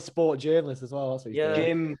a proper sport journalist as well. That's what he's doing.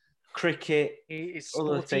 Gym, cricket, He is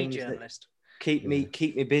other sporty things journalist. keep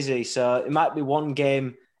me busy. So it might be one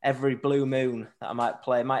game every blue moon that I might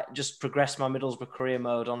play. I might just progress my Middlesbrough career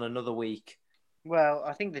mode on another week. Well,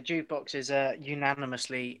 I think the jukebox is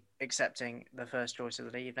unanimously accepting the first choice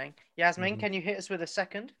of the evening. Yasmin, can you hit us with a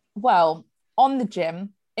second? Well, on the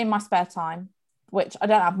gym, in my spare time, which I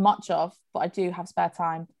don't have much of, but I do have spare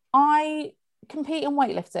time, I compete in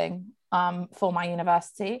weightlifting for my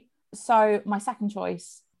university. So my second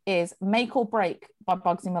choice is Make or Break by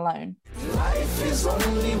Bugsy Malone. Life is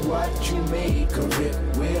only what you make of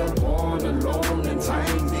it. We're born alone and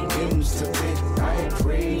time begins to tick. I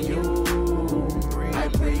pray you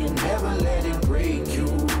never let it break you.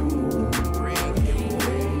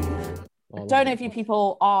 I don't know if you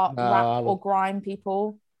people are rap or grime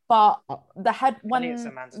people, but when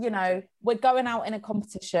you know we're going out in a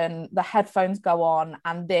competition, the headphones go on,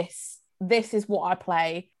 and this is what I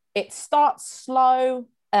play. It starts slow,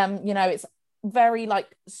 you know, it's very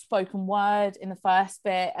like spoken word in the first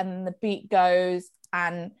bit, and then the beat goes,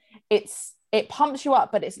 and it pumps you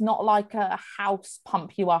up, but it's not like a house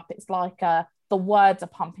pump you up. It's like the words are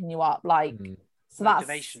pumping you up, like so that's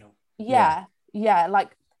motivational. Yeah,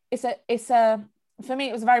 like it's a for me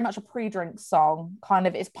it was very much a pre-drink song, kind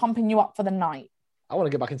of. It's pumping you up for the night. I want to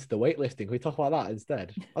get back into the weightlifting. Can we talk about that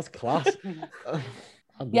instead? That's class.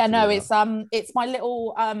 Yeah, no, it's my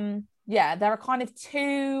little yeah, there are kind of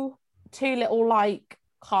two little like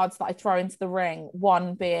cards that I throw into the ring.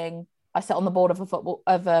 One being I sit on the board of an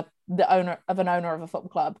owner of a football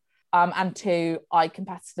club. And two, I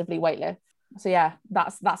competitively weightlift. So yeah,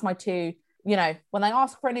 that's my two. You know, when they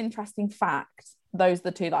ask for an interesting fact, those are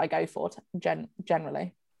the two that I go for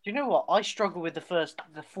generally. Do you know what? I struggle with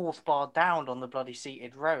the fourth bar down on the bloody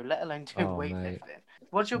seated row, let alone do weightlifting. Mate.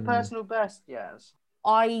 What's your personal best? Yes.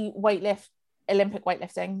 I weightlift Olympic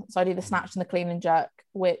weightlifting. So I do the snatch and the clean and jerk,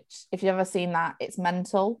 which if you've ever seen that, it's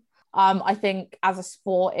mental. I think as a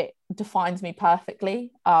sport, it defines me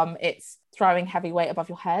perfectly. It's throwing heavy weight above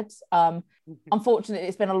your head. Unfortunately,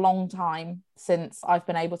 it's been a long time since I've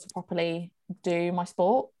been able to properly do my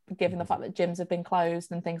sport, given the fact that gyms have been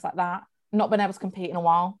closed and things like that. Not been able to compete in a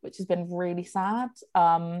while, which has been really sad.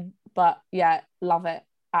 But yeah, love it.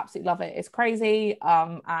 Absolutely love it. It's crazy.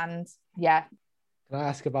 And yeah. Can I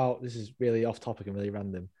ask about, this is really off topic and really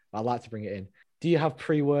random, but I'd like to bring it in. Do you have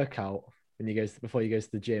pre-workout before you go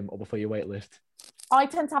to the gym or before you weightlift? I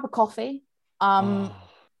tend to have a coffee. I'm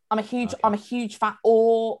a huge fan,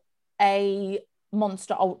 or a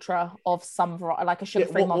Monster Ultra of some variety, like a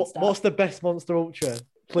sugar-free Monster. What's the best Monster Ultra?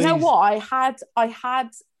 Please. You know what? I had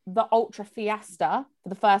the Ultra Fiesta for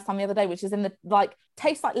the first time the other day, which is in the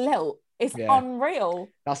tastes like Lilt. It's unreal.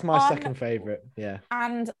 That's my second favorite. Yeah.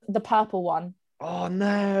 And the purple one. Oh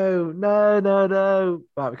no.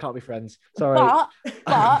 Right, we can't be friends. Sorry. But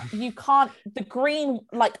you can't. The green,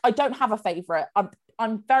 I don't have a favorite.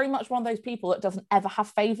 I'm very much one of those people that doesn't ever have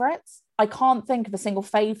favorites. I can't think of a single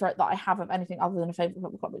favorite that I have of anything other than a favorite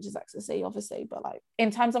football club, which is ecstasy, obviously. But in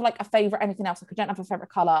terms of a favorite, anything else, I don't have a favorite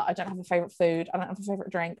color. I don't have a favorite food. I don't have a favorite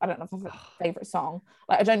drink. I don't have a favorite song.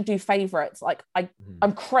 I don't do favorites.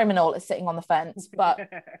 I'm criminal at sitting on the fence. But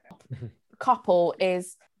couple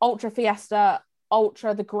is Ultra Fiesta,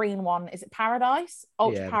 Ultra the green one. Is it Paradise?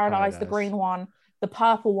 Ultra Paradise, the green one, the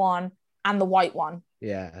purple one, and the white one.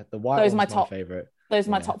 Yeah, the white one's my top favorite. Those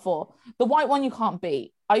are my top four. The white one you can't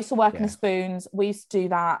beat. I used to work in the spoons. We used to do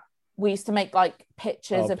that. We used to make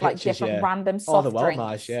pictures of different random soft they're well drinks.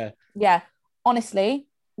 Nice, yeah. Yeah. Honestly,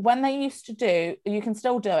 when they used to do, you can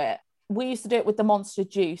still do it. We used to do it with the Monster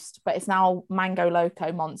Juiced, but it's now Mango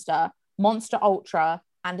Loco Monster, Monster Ultra,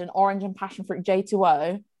 and an orange and passion fruit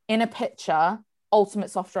J2O in a pitcher. Ultimate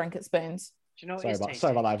soft drink at Spoons. Do you know what tasty?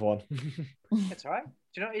 Sorry about that, everyone. That's all right. Do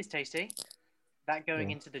you know what is tasty? That going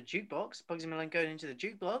into the jukebox. Bugsy Malone going into the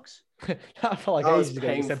jukebox. I felt like ages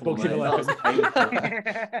ago you said Bugsy Malone.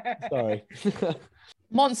 Sorry.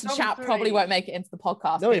 Monster Chat probably won't make it into the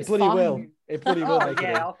podcast. No, it bloody will. It bloody will make it in.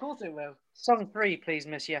 Yeah, of course it will. Song 3, please,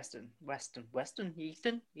 Miss Easton. Easton.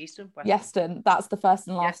 Yeston. That's the first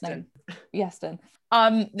and last name. Yeston.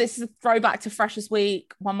 This is a throwback to Freshers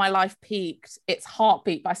Week, when my life peaked. It's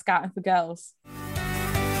Heartbeat by Scouting for Girls.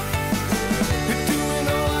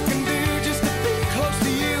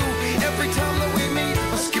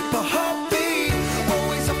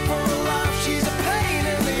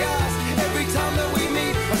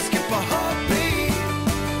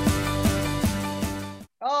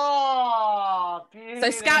 Oh, beauty.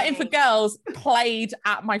 So Scouting for Girls played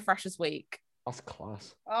at my Freshers Week. That's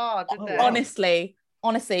class. Oh, did they?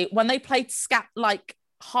 Honestly, when they played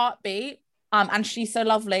Heartbeat, and She's So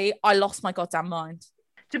Lovely, I lost my goddamn mind.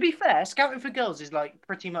 To be fair, Scouting for Girls is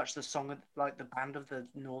pretty much the song of the band of the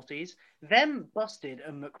noughties. Them, Busted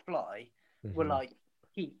and McFly were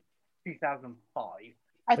peak 2005.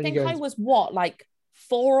 I think I was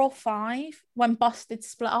 4 or 5 when Busted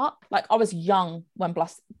split up. I was young when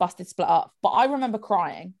Busted split up, but I remember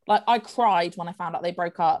crying. I cried when I found out they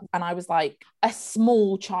broke up, and I was a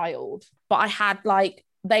small child. But I had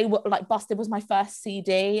they were Busted was my first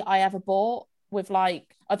CD I ever bought. With I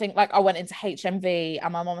think I went into HMV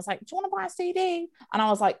and my mom was like, "Do you want to buy a CD?" And I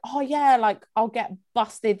was like, "Oh yeah, I'll get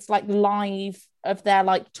Busted's live of their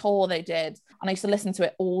tour they did." And I used to listen to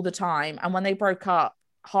it all the time. And when they broke up,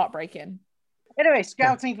 heartbreaking. Anyway,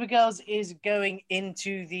 Scouting for Girls is going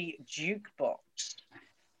into the jukebox.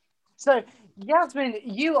 So, Yasmin,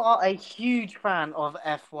 you are a huge fan of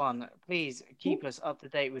F1. Please keep us up to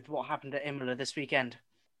date with what happened at Imola this weekend.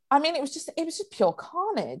 I mean, it was just pure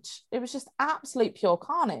carnage. It was just absolute pure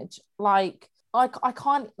carnage. I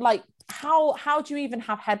can't how do you even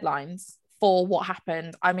have headlines for what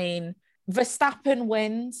happened? I mean, Verstappen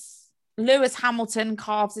wins. Lewis Hamilton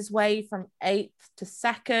carves his way from 8th to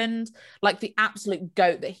 2nd, the absolute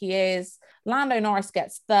goat that he is. Lando Norris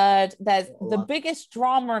gets 3rd. There's the biggest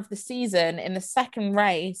drama of the season in the second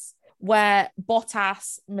race, where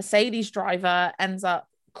Bottas, Mercedes driver, ends up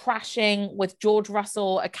crashing with George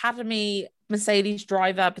Russell, Academy Mercedes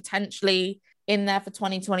driver, potentially in there for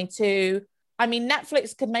 2022. I mean,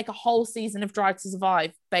 Netflix could make a whole season of Drive to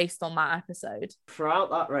Survive based on that episode.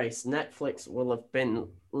 Throughout that race, Netflix will have been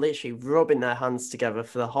literally rubbing their hands together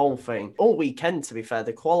for the whole thing. All weekend, to be fair.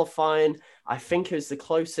 The qualifying, I think it was the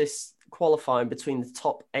closest qualifying between the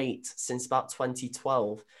top 8 since about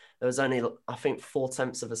 2012. There was only, I think,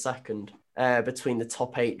 0.4 of a second between the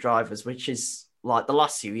top 8 drivers, which is, like, the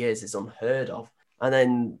last few years is unheard of. And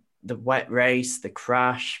then the wet race, the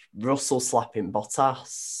crash, Russell slapping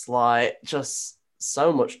Bottas, like, just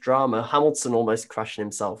so much drama. Hamilton almost crashing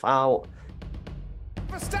himself out.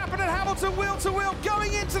 Verstappen and Hamilton wheel to wheel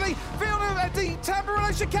going into the field of the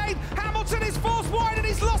Tamburello chicane. Hamilton is forced wide and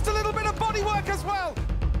he's lost a little bit of bodywork as well.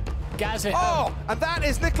 Gaz it. Oh, and that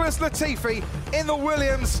is Nicholas Latifi in the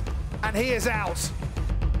Williams, and he is out.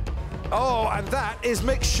 Oh, and that is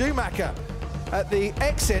Mick Schumacher at the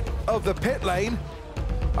exit of the pit lane.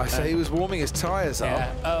 I say he was warming his tyres up.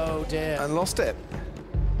 Oh dear. And lost it.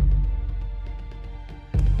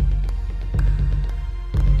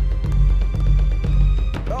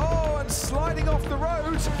 Oh, and sliding off the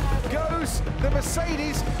road goes the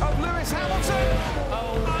Mercedes of Lewis Hamilton.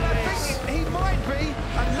 Oh, And I think he might be,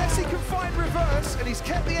 unless he can find reverse, and he's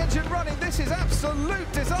kept the engine running. This is absolute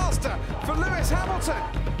disaster for Lewis Hamilton.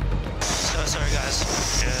 Sorry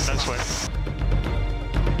guys. Yeah, that's fine.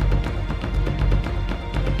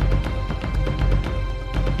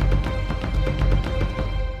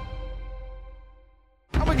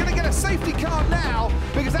 And we're going to get a safety car now,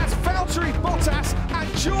 because that's Valtteri Bottas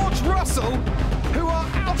and George Russell, who are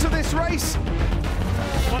out of this race.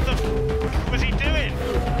 What the f was he doing?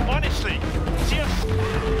 Honestly. See a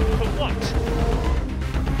for what?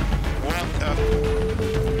 Well,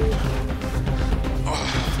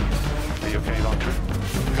 are you okay, Valtteri?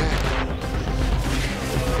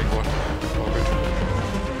 Big one.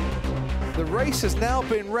 The race has now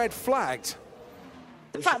been red flagged.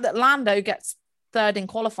 The fact that Lando gets third in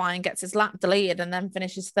qualifying, gets his lap deleted, and then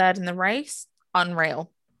finishes third in the race,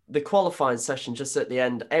 unreal. The qualifying session just at the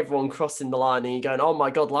end, everyone crossing the line and you're going, oh my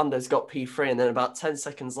God, Lando's got P3. And then about 10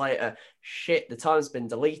 seconds later, shit, the time's been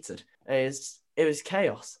deleted. It was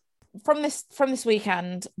chaos. From this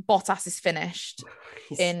weekend, Bottas is finished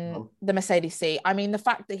in the Mercedes seat. I mean, the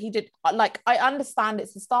fact that he did, like, I understand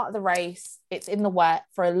it's the start of the race, it's in the wet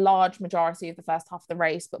for a large majority of the first half of the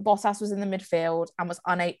race, but Bottas was in the midfield and was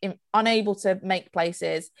unable to make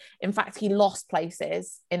places. In fact, he lost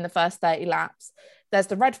places in the first 30 laps. There's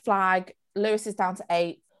the red flag, Lewis is down to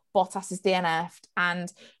 8, Bottas is DNF'd, and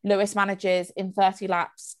Lewis manages in 30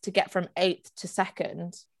 laps to get from 8th to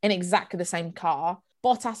 2nd in exactly the same car.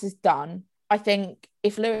 Bottas is done. I think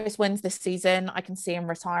if Lewis wins this season, I can see him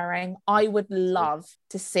retiring. I would love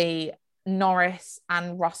to see Norris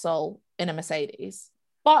and Russell in a Mercedes.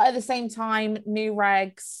 But at the same time, new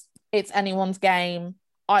regs, it's anyone's game.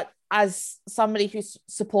 As somebody who's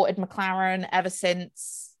supported McLaren ever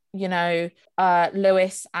since,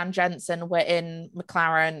 Lewis and Jensen were in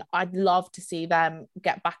McLaren, I'd love to see them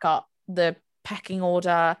get back up the pecking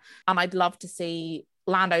order. And I'd love to see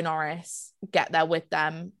Lando Norris get there with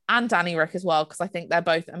them, and Danny Rick as well, because I think they're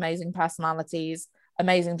both amazing personalities,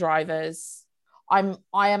 amazing drivers. I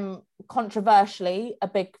am controversially a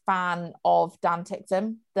big fan of Dan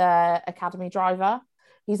Ticktum, the Academy driver.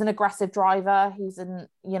 He's an aggressive driver. He's a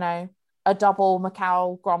double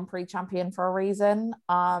Macau Grand Prix champion for a reason.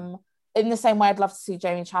 In the same way, I'd love to see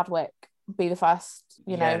Jamie Chadwick be the first,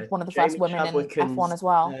 one of the first women in F1 as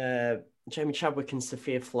well. Jamie Chadwick and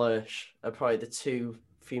Sophia Flörsch are probably the two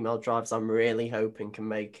female drivers I'm really hoping can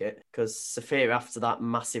make it, because Sophia, after that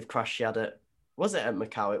massive crash she had at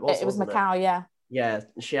Macau? It was Macau, yeah. Yeah,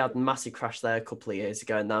 she had a massive crash there a couple of years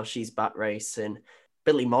ago, and now she's back racing.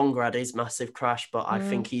 Billy Monger had his massive crash, but I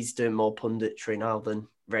think he's doing more punditry now than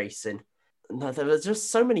racing. No, there are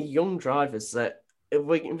just so many young drivers that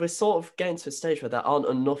we're sort of getting to a stage where there aren't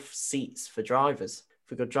enough seats for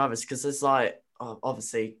good drivers, because there's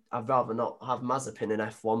obviously, I'd rather not have Mazepin in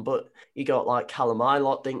F1, but you got like Callum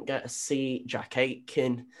Ilott didn't get a seat, Jack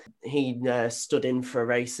Aitken, he stood in for a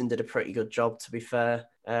race and did a pretty good job, to be fair.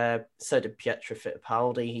 So did Pietro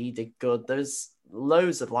Fittipaldi, he did good. There's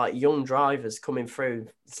loads of like young drivers coming through.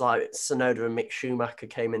 It's like Tsunoda and Mick Schumacher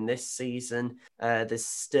came in this season. There's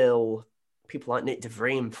still people like Nick De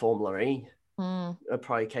Vries in Formula E are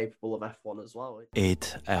probably capable of F1 as well.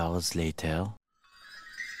 8 hours later.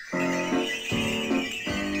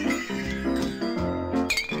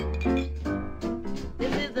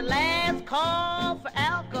 This is the last call for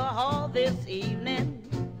alcohol this evening.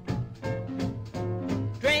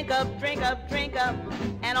 Drink up, drink up, drink up,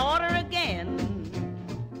 and order again.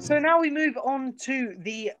 So now we move on to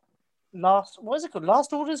the what is it called?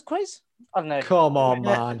 Last orders quiz? I don't know. Come on,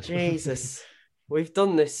 man. Jesus. We've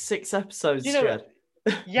done this 6 episodes, You know, Jed.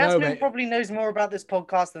 Yasmin mate. probably knows more about this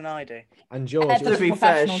podcast than I do. And George, Ever it was- To be fair,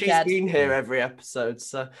 professional, she's Jed. been here every episode,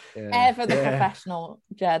 so Ever the professional,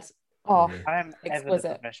 Jed. Oh, I am ever the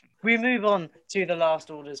exquisite. professional. We move on to the last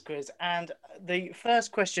orders quiz, and the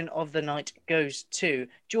first question of the night goes to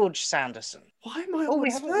George Sanderson. why am I Oh, we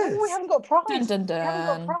always haven't, first? we haven't got a prize. Dun, dun, We haven't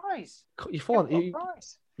got a dun. prize. You We fall, haven't got a you,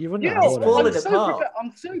 prize. you run You out know, of It's order. falling apart.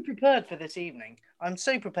 I'm so prepared for this evening. I'm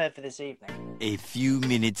so prepared for this evening. A few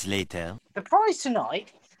minutes later. The prize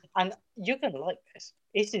tonight, and you're going to like this.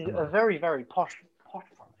 This is a very, very posh prize.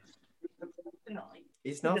 Tonight.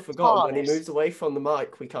 He's now The forgotten when he TARDIS. moves away from the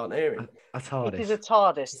mic, we can't hear him. That's It hard. is a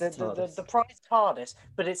TARDIS. It's a TARDIS. The prize TARDIS,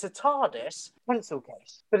 but it's a TARDIS pencil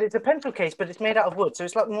case. But it's a pencil case, but it's made out of wood, so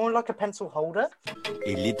it's like more like a pencil holder.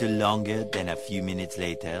 A little longer than a few minutes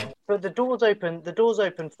later. But the doors open. The doors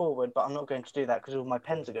open forward, but I'm not going to do that because all my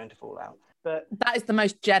pens are going to fall out. But That is the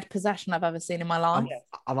most Jed possession I've ever seen in my life.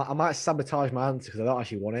 I might sabotage my answer because I don't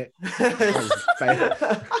actually want it.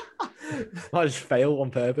 I just fail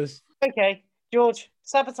on purpose. okay, George,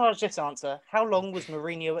 sabotage this answer. How long was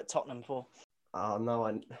Mourinho at Tottenham for? Oh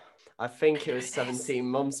no, I think it was 17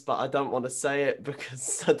 months, but I don't want to say it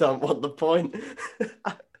because I don't want the point.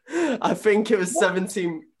 I think it was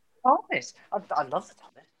 17. TARDIS. I love the TARDIS.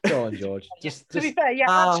 Go on, George. To be fair, yeah,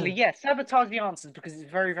 Oh. actually, yeah, sabotage the answers because it's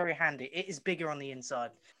very, very handy. It is bigger on the inside.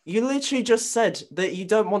 You literally just said that you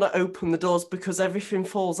don't want to open the doors because everything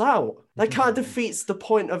falls out. That kind of defeats the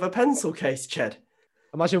point of a pencil case, Ched.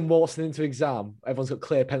 Imagine waltzing into exam. Everyone's got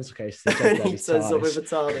clear pencil cases. They And don't he have his turns up ties.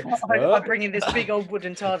 with a TARDIS. I bring in this big old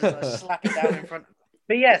wooden TARDIS and I slap it down in front.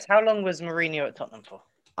 But yes, how long was Mourinho at Tottenham for?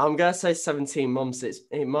 I'm going to say 17 months.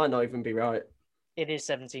 It might not even be right. It is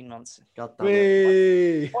 17 months. God damn it.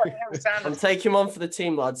 Whee! What the hell, I'm Sanders? taking one for the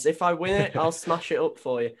team, lads. If I win it, I'll smash it up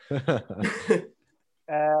for you.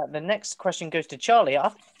 The next question goes to Charlie.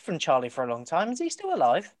 I've heard from Charlie for a long time. Is he still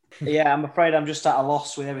alive? Yeah, I'm afraid I'm just at a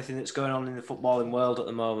loss with everything that's going on in the footballing world at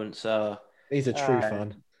the moment. So He's a true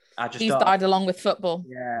fan. I just He's don't. died along with football.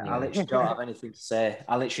 Yeah, I literally don't have anything to say.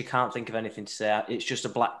 I literally can't think of anything to say. It's just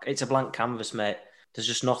it's a blank canvas, mate. There's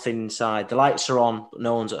just nothing inside. The lights are on, but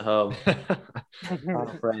no one's at home. I'm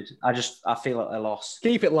afraid. I feel like they're lost,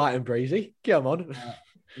 Keep it light and breezy. Come on.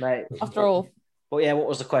 mate. After all, But yeah, what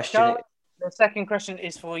was the question? Charlie, the second question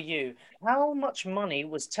is for you. How much money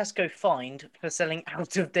was Tesco fined for selling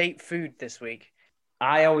out-of-date food this week?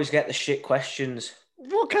 I always get the shit questions.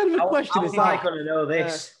 What kind of a question How is am I that? going to know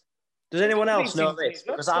this? Does anyone else know this?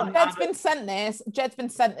 Because Jed's been sent this. Jed's been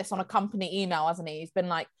sent this on a company email, hasn't he? He's been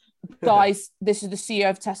like, guys, this is the CEO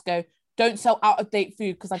of Tesco. Don't sell out of date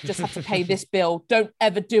food because I've just had to pay this bill. Don't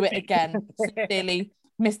ever do it again. Sincerely,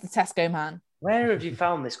 Mr. Tesco man. Where have you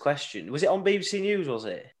found this question? Was it on BBC News? Was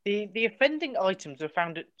it? The offending items were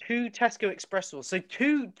found at 2 Tesco Express stores. So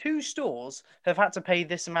two stores have had to pay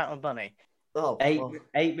this amount of money. Oh,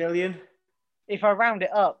 Eight million. If I round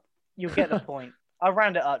it up, you'll get the point. I'll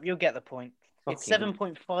round it up, you'll get the point. It's Fucking-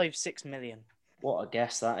 7.56 million. What a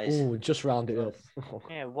guess that is. Ooh, just round it up.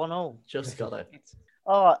 Yeah, 1-1. just got it.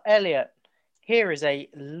 Oh, Elliot, here is a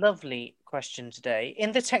lovely question today.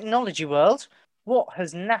 In the technology world, what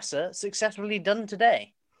has NASA successfully done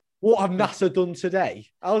today? What have NASA done today?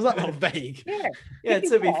 How is that not vague? Yeah,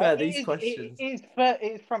 to be fair, it these is- questions.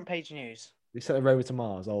 It's front page news. They sent a rover to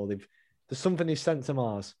Mars. Oh, there's something they sent to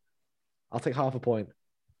Mars. I'll take half a point.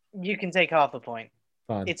 You can take half a point.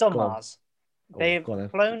 Fine. It's on go Mars. They have go on then.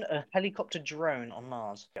 flown a helicopter drone on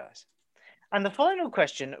Mars, guys. And the final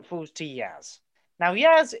question falls to Yaz. Now,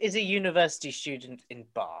 Yaz is a university student in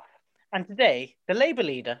Bath. And today, the Labour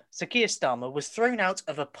leader, Sir Keir Starmer, was thrown out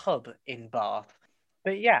of a pub in Bath.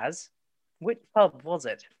 But Yaz, which pub was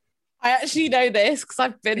it? I actually know this because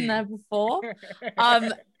I've been there before.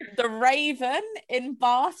 The Raven in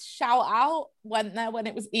Bath, shout out, went there when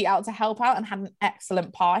it was Eat Out to help out and had an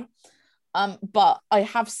excellent pie. But I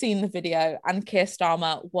have seen the video and Keir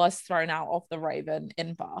Starmer was thrown out of the Raven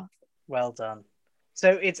in Bath. Well done. So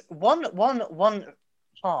it's 1-1-1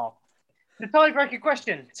 half. The tiebreaker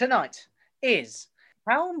question tonight is,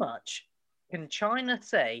 how much can China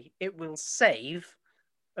say it will save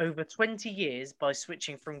over 20 years by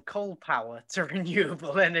switching from coal power to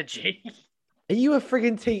renewable energy? Are you a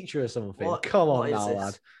frigging teacher or something? What- Come on what is now,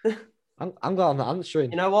 lad. this? I'm glad I'm not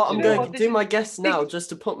answering. You know what? I'm You know going what? to This do is- my guess now this- just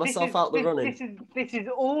to put This myself is- out the this- running. This is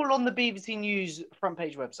all on the BBC News front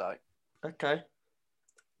page website. Okay.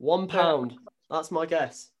 £1. That's my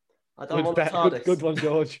guess. I don't Good, want a bet. TARDIS. Good one,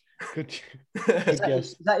 George. Good. Is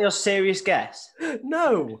Yes. that your serious guess?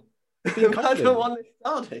 No. Being I confident. don't want this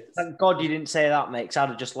TARDIS. Thank God you didn't say that, mate, 'cause I'd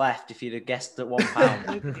have just left if you'd have guessed at £1.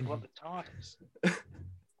 Nobody want the TARDIS.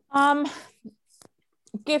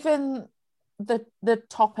 Given the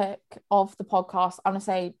topic of the podcast, I'm gonna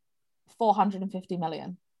say 450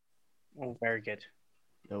 million. Oh, very good.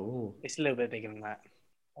 Oh. It's a little bit bigger than that.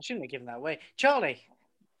 I shouldn't have given that away. Charlie,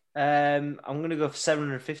 I'm going to go for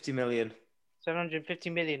 750 million. 750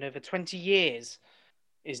 million over 20 years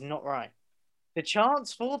is not right. The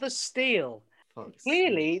chance for the steal,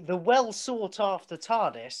 clearly the well sought after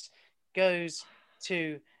TARDIS, goes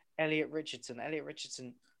to Elliot Richardson. Elliot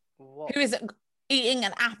Richardson, what? Who is eating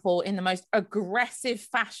an apple in the most aggressive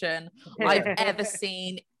fashion I've ever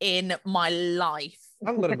seen in my life.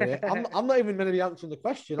 Hang on a minute. I'm not even going to be answering the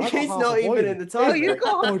question. I got He's half not a even point. in the Oh, TARDIS. you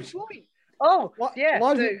got half a point. Oh, yeah.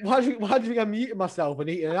 Why so- do you think I'm muting myself and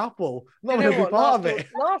eating an apple? I'm You not know going to be what? part of it.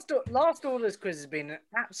 Last Orders quiz has been an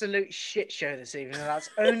absolute shit show this evening, and that's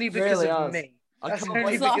only because Really of has. me. I That's can't only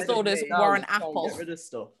wait His to last get because of orders me. were an Try and apple. Get rid of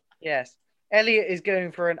stuff. Yes, Elliot is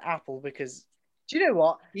going for an apple because do you know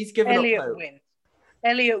what? He's given Elliot up hope. wins.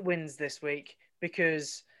 Elliot wins this week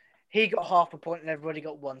because he got half a point and everybody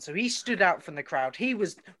got one. So he stood out from the crowd. He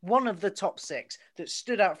was one of the top 6 that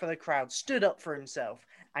stood out for the crowd, stood up for himself,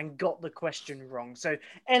 and got the question wrong. So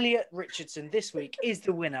Elliot Richardson this week is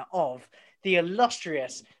the winner of the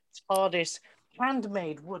illustrious TARDIS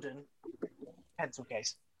handmade wooden pencil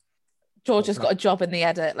case. George has got a job in the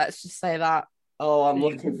edit. Let's just say that. Oh, I'm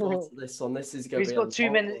looking forward to this one. This is going to He's be. got 2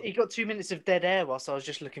 minutes. He got 2 minutes of dead air whilst I was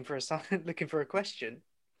just looking for a question.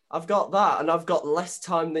 I've got that, and I've got less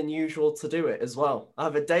time than usual to do it as well. I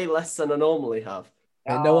have a day less than I normally have.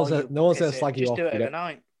 Yeah, no one's you going to piss it. slag you Just off. do it You don't-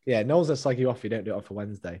 overnight. Yeah, no one's going to slag you off if you don't do it for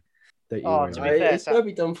Wednesday. Don't you Oh, worry to about be it. fair, It's going to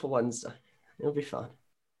be done for Wednesday. It'll be fine.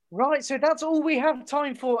 Right, so that's all we have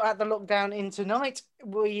time for at the lockdown in tonight.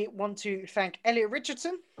 We want to thank Elliot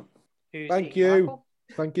Richardson, who's Thank eating an you. apple,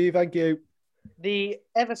 Thank you. the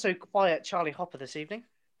ever so quiet Charlie Hopper this evening,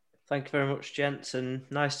 Thank you very much, gents, and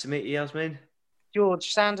nice to meet you, Yasmin.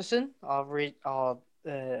 George Sanderson, I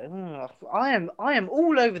am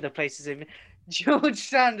all over the place this evening. George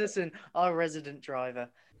Sanderson, our resident driver.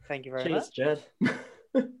 Thank you very Cheers, Jed. much.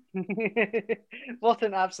 What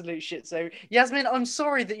an absolute shit. So, Yasmin, I'm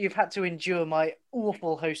sorry that you've had to endure my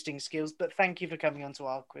awful hosting skills, but thank you for coming on to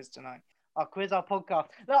our quiz tonight. Our podcast.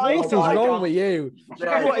 What is wrong with you?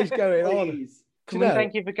 No, What is going on? please. Can Do we you know-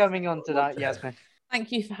 thank you for coming on tonight, Yasmin?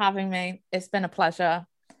 Thank you for having me. It's been a pleasure.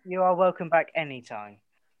 You are welcome back anytime.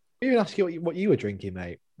 We even asked you what you were drinking,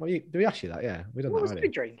 mate. Did we ask you that? Yeah, we done What that was already.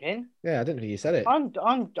 we drinking? Yeah, I didn't think you said it.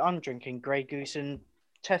 I'm drinking Grey Goose and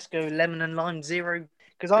Tesco lemon and lime zero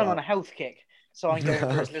because I'm on a health kick, so I'm going for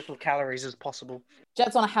as little calories as possible.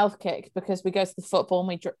 Jed's on a health kick because we go to the football and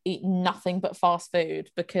we eat nothing but fast food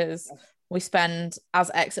because we spend, as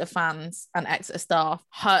Exeter fans and Exeter staff,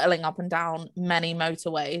 hurtling up and down many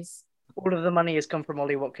motorways. All of the money has come from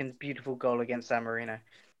Ollie Watkins' beautiful goal against San Marino.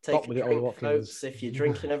 Take Stop a with it, Ollie drink, Watkins. folks, if you're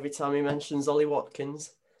drinking every time he mentions Ollie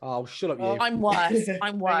Watkins. Oh, shut up, you. I'm worse. I'm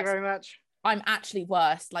Thank you worse. very much. I'm actually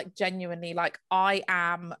worse. Like, genuinely, like, I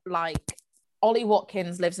am like Ollie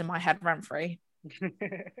Watkins lives in my head rent free.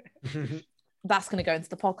 That's going to go into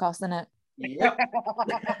the podcast, isn't it? Yep.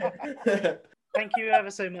 Thank you ever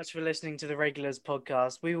so much for listening to the Regulars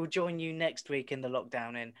podcast. We will join you next week in the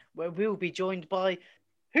Lockdown Inn, where we will be joined by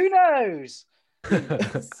who knows?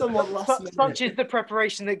 Someone last minute. Such is the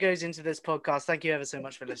preparation that goes into this podcast. Thank you ever so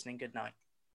much for listening. Good night.